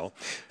Lamazzo,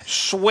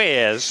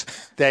 swears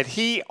that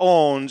he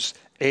owns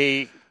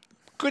a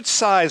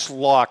good-sized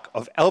lock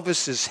of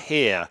Elvis's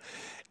hair,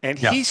 and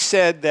he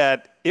said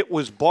that it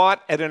was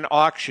bought at an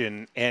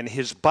auction, and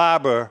his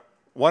barber,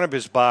 one of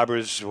his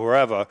barbers,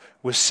 wherever,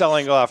 was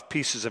selling off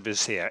pieces of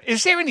his hair.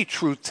 Is there any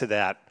truth to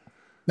that?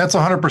 That's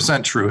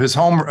 100% true.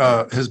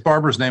 His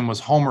barber's name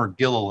was Homer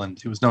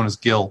Gilliland. He was known as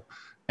Gil,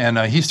 and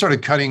he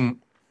started cutting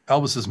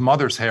Elvis's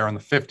mother's hair in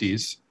the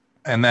 50s,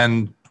 and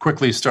then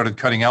quickly started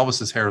cutting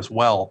Elvis's hair as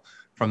well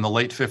from the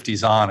late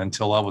 50s on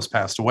until Elvis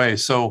passed away.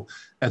 So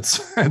at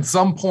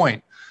some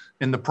point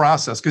in the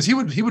process, because he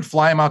would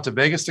fly him out to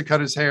Vegas to cut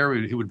his hair,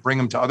 he would bring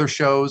him to other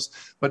shows,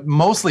 but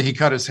mostly he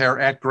cut his hair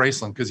at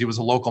Graceland because he was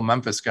a local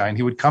Memphis guy, and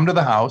he would come to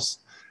the house,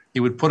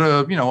 he would put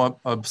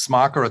a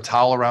smock or a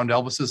towel around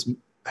Elvis's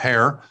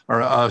hair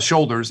or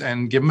shoulders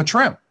and give him a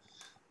trim,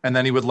 and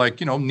then he would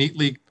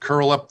neatly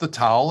curl up the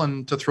towel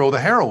and to throw the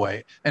hair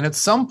away. And at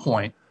some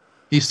point,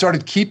 he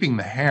started keeping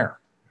the hair.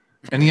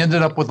 And he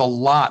ended up with a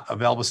lot of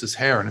Elvis's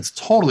hair, and it's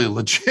totally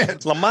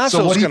legit.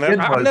 Lamazzo's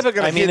I'm never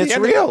going to hear it's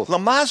real.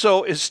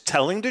 Lamazzo is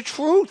telling the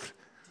truth.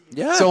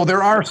 Yeah. So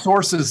there are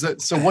sources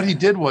so what he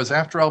did was,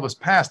 after Elvis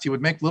passed, he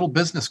would make little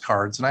business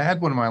cards, and I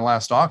had one in my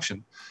last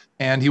auction,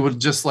 and he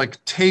would just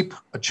tape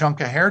a chunk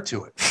of hair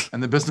to it.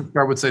 And the business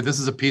card would say, this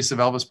is a piece of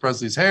Elvis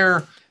Presley's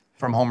hair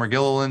from Homer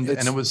Gilliland.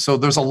 And it was, so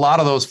there's a lot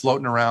of those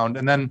floating around.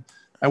 And then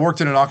I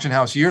worked in an auction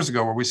house years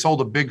ago where we sold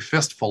a big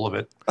fistful of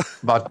it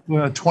about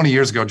 20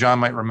 years ago. John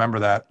might remember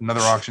that.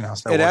 Another auction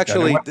house. It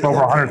went for over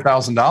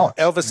 $100,000.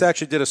 Elvis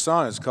actually did a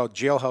song. It's called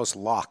Jailhouse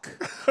Lock.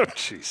 Oh,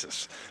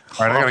 Jesus.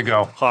 All right, I got to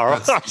go.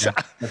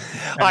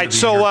 All right,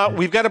 so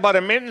we've got about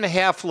a minute and a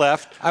half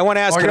left. I want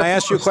to ask, can I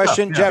ask you a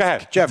question?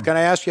 Yeah. Jeff, can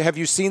I ask you, have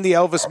you seen the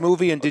Elvis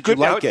movie, and did you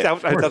like it?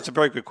 That's a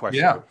very good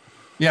question.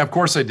 Yeah, of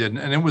course I did.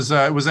 And it was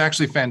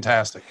actually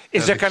fantastic.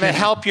 Is it going to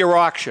help your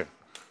auction?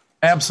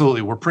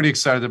 Absolutely. We're pretty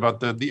excited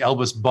about the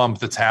Elvis bump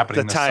that's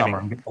happening this summer.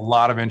 I'm getting a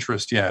lot of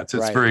interest. Yeah, it's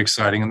very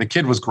exciting. And the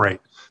kid was great.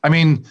 I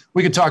mean,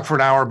 we could talk for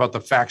an hour about the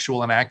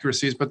factual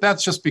inaccuracies, but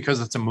that's just because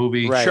it's a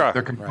movie. Right. Sure.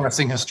 They're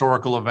compressing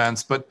historical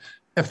events. But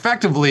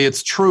effectively,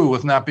 it's true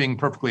with not being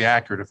perfectly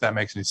accurate, if that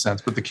makes any sense.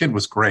 But the kid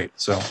was great.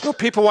 So, well,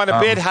 people want to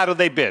bid. How do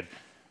they bid?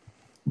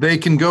 They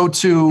can go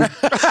to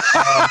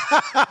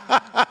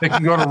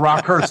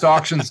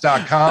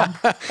rockhurstauctions.com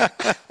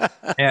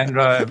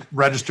and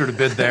register to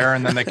bid there,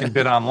 and then they can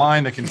bid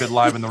online. They can bid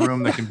live in the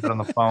room. They can bid on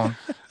the phone.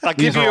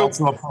 These are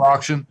also up for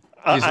auction.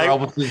 These are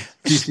Elvis's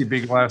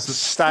TCB glasses.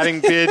 Starting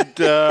bid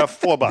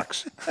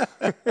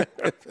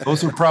 $4.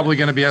 Those are probably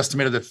going to be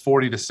estimated at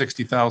 $40,000 to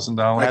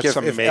 $60,000. Like if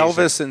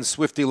Elvis and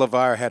Swifty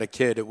LeVar had a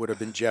kid, it would have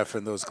been Jeff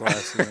in those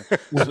glasses.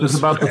 Which is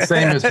about the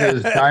same as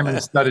his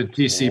diamond-studded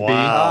TCB.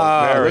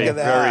 Wow, look at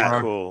that.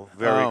 Very cool.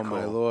 Very cool.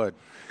 My Lord.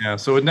 Yeah,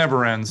 so it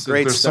never ends.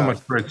 Great There's stuff. so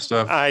much great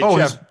stuff.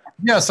 Jeff.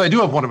 Yes, I do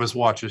have one of his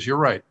watches. You're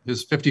right.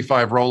 His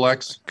 55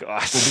 Rolex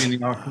Gosh. will be in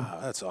the auction.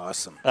 That's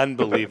awesome.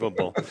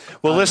 Unbelievable.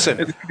 Well, listen,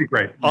 It's going to be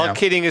great. all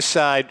kidding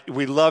aside,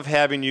 we love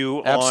having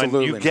you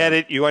Absolutely, on. You get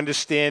man. it, you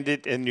understand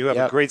it, and you have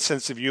a Yep. great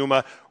sense of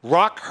humor.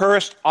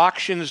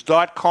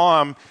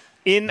 rockhurstauctions.com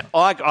in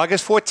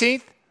August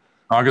 14th?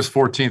 August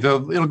 14th.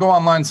 It'll go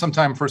online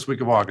sometime first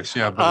week of August.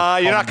 Yeah.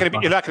 But You're not going to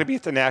be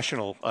at the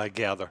National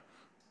Gather.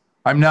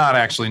 I'm not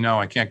actually. No,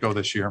 I can't go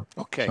this year.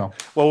 Okay. So.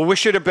 Well, we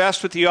wish you the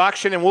best with the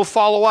auction, and we'll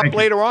follow up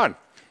later on.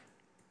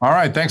 All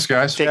right. Thanks,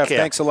 guys. Take Jeff, care.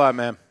 thanks a lot,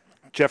 man.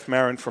 Jeff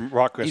Marin from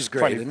Rockhurst. He's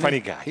great, isn't he? Funny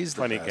guy. He's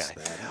the funny best,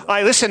 guy. man. All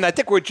right, listen, I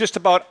think we're just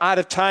about out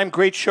of time.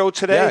 Great show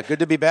today. Yeah, good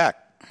to be back.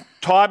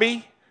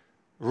 Tobby,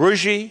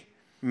 Ruji,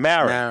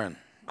 Marin.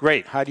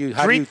 Great. How do you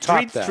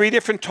top that? Three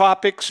different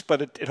topics,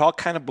 but it all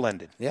kind of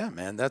blended. Yeah,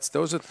 man.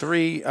 Those are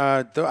three.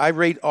 I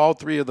rate all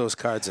three of those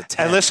cards a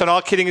 10. And listen, all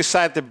kidding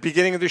aside, at the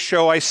beginning of the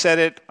show, I said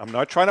it. I'm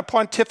not trying to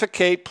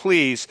pontificate.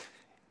 Please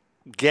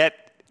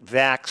get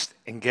vaxxed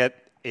and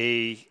get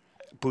a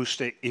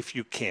booster if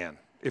you can.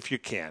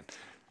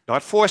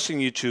 Not forcing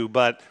you to,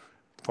 but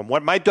from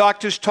what my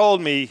doctors told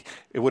me,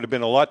 it would have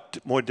been a lot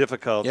more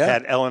difficult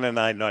had Ellen and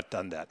I not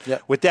done that. Yeah.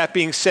 With that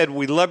being said,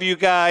 we love you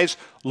guys.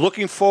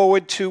 Looking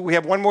forward to, we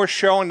have one more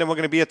show, and then we're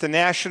going to be at the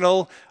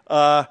National.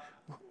 The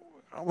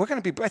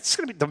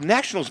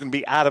National's going to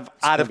be out of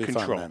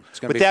control. Fun, it's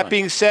gonna With be that fun.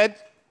 being said,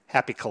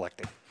 happy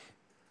collecting.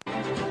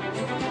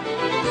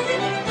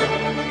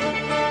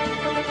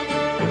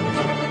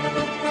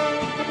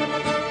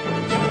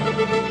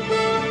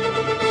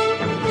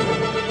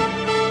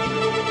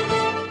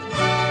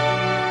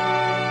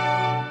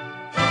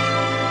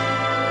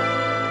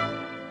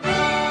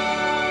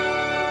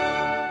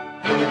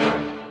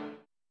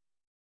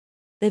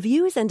 The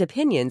views and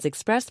opinions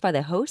expressed by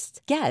the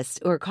hosts, guests,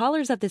 or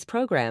callers of this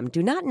program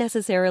do not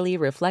necessarily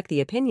reflect the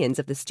opinions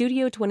of the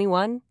Studio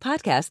 21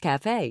 Podcast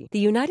Cafe, the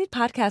United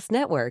Podcast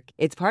Network,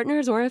 its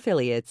partners, or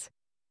affiliates.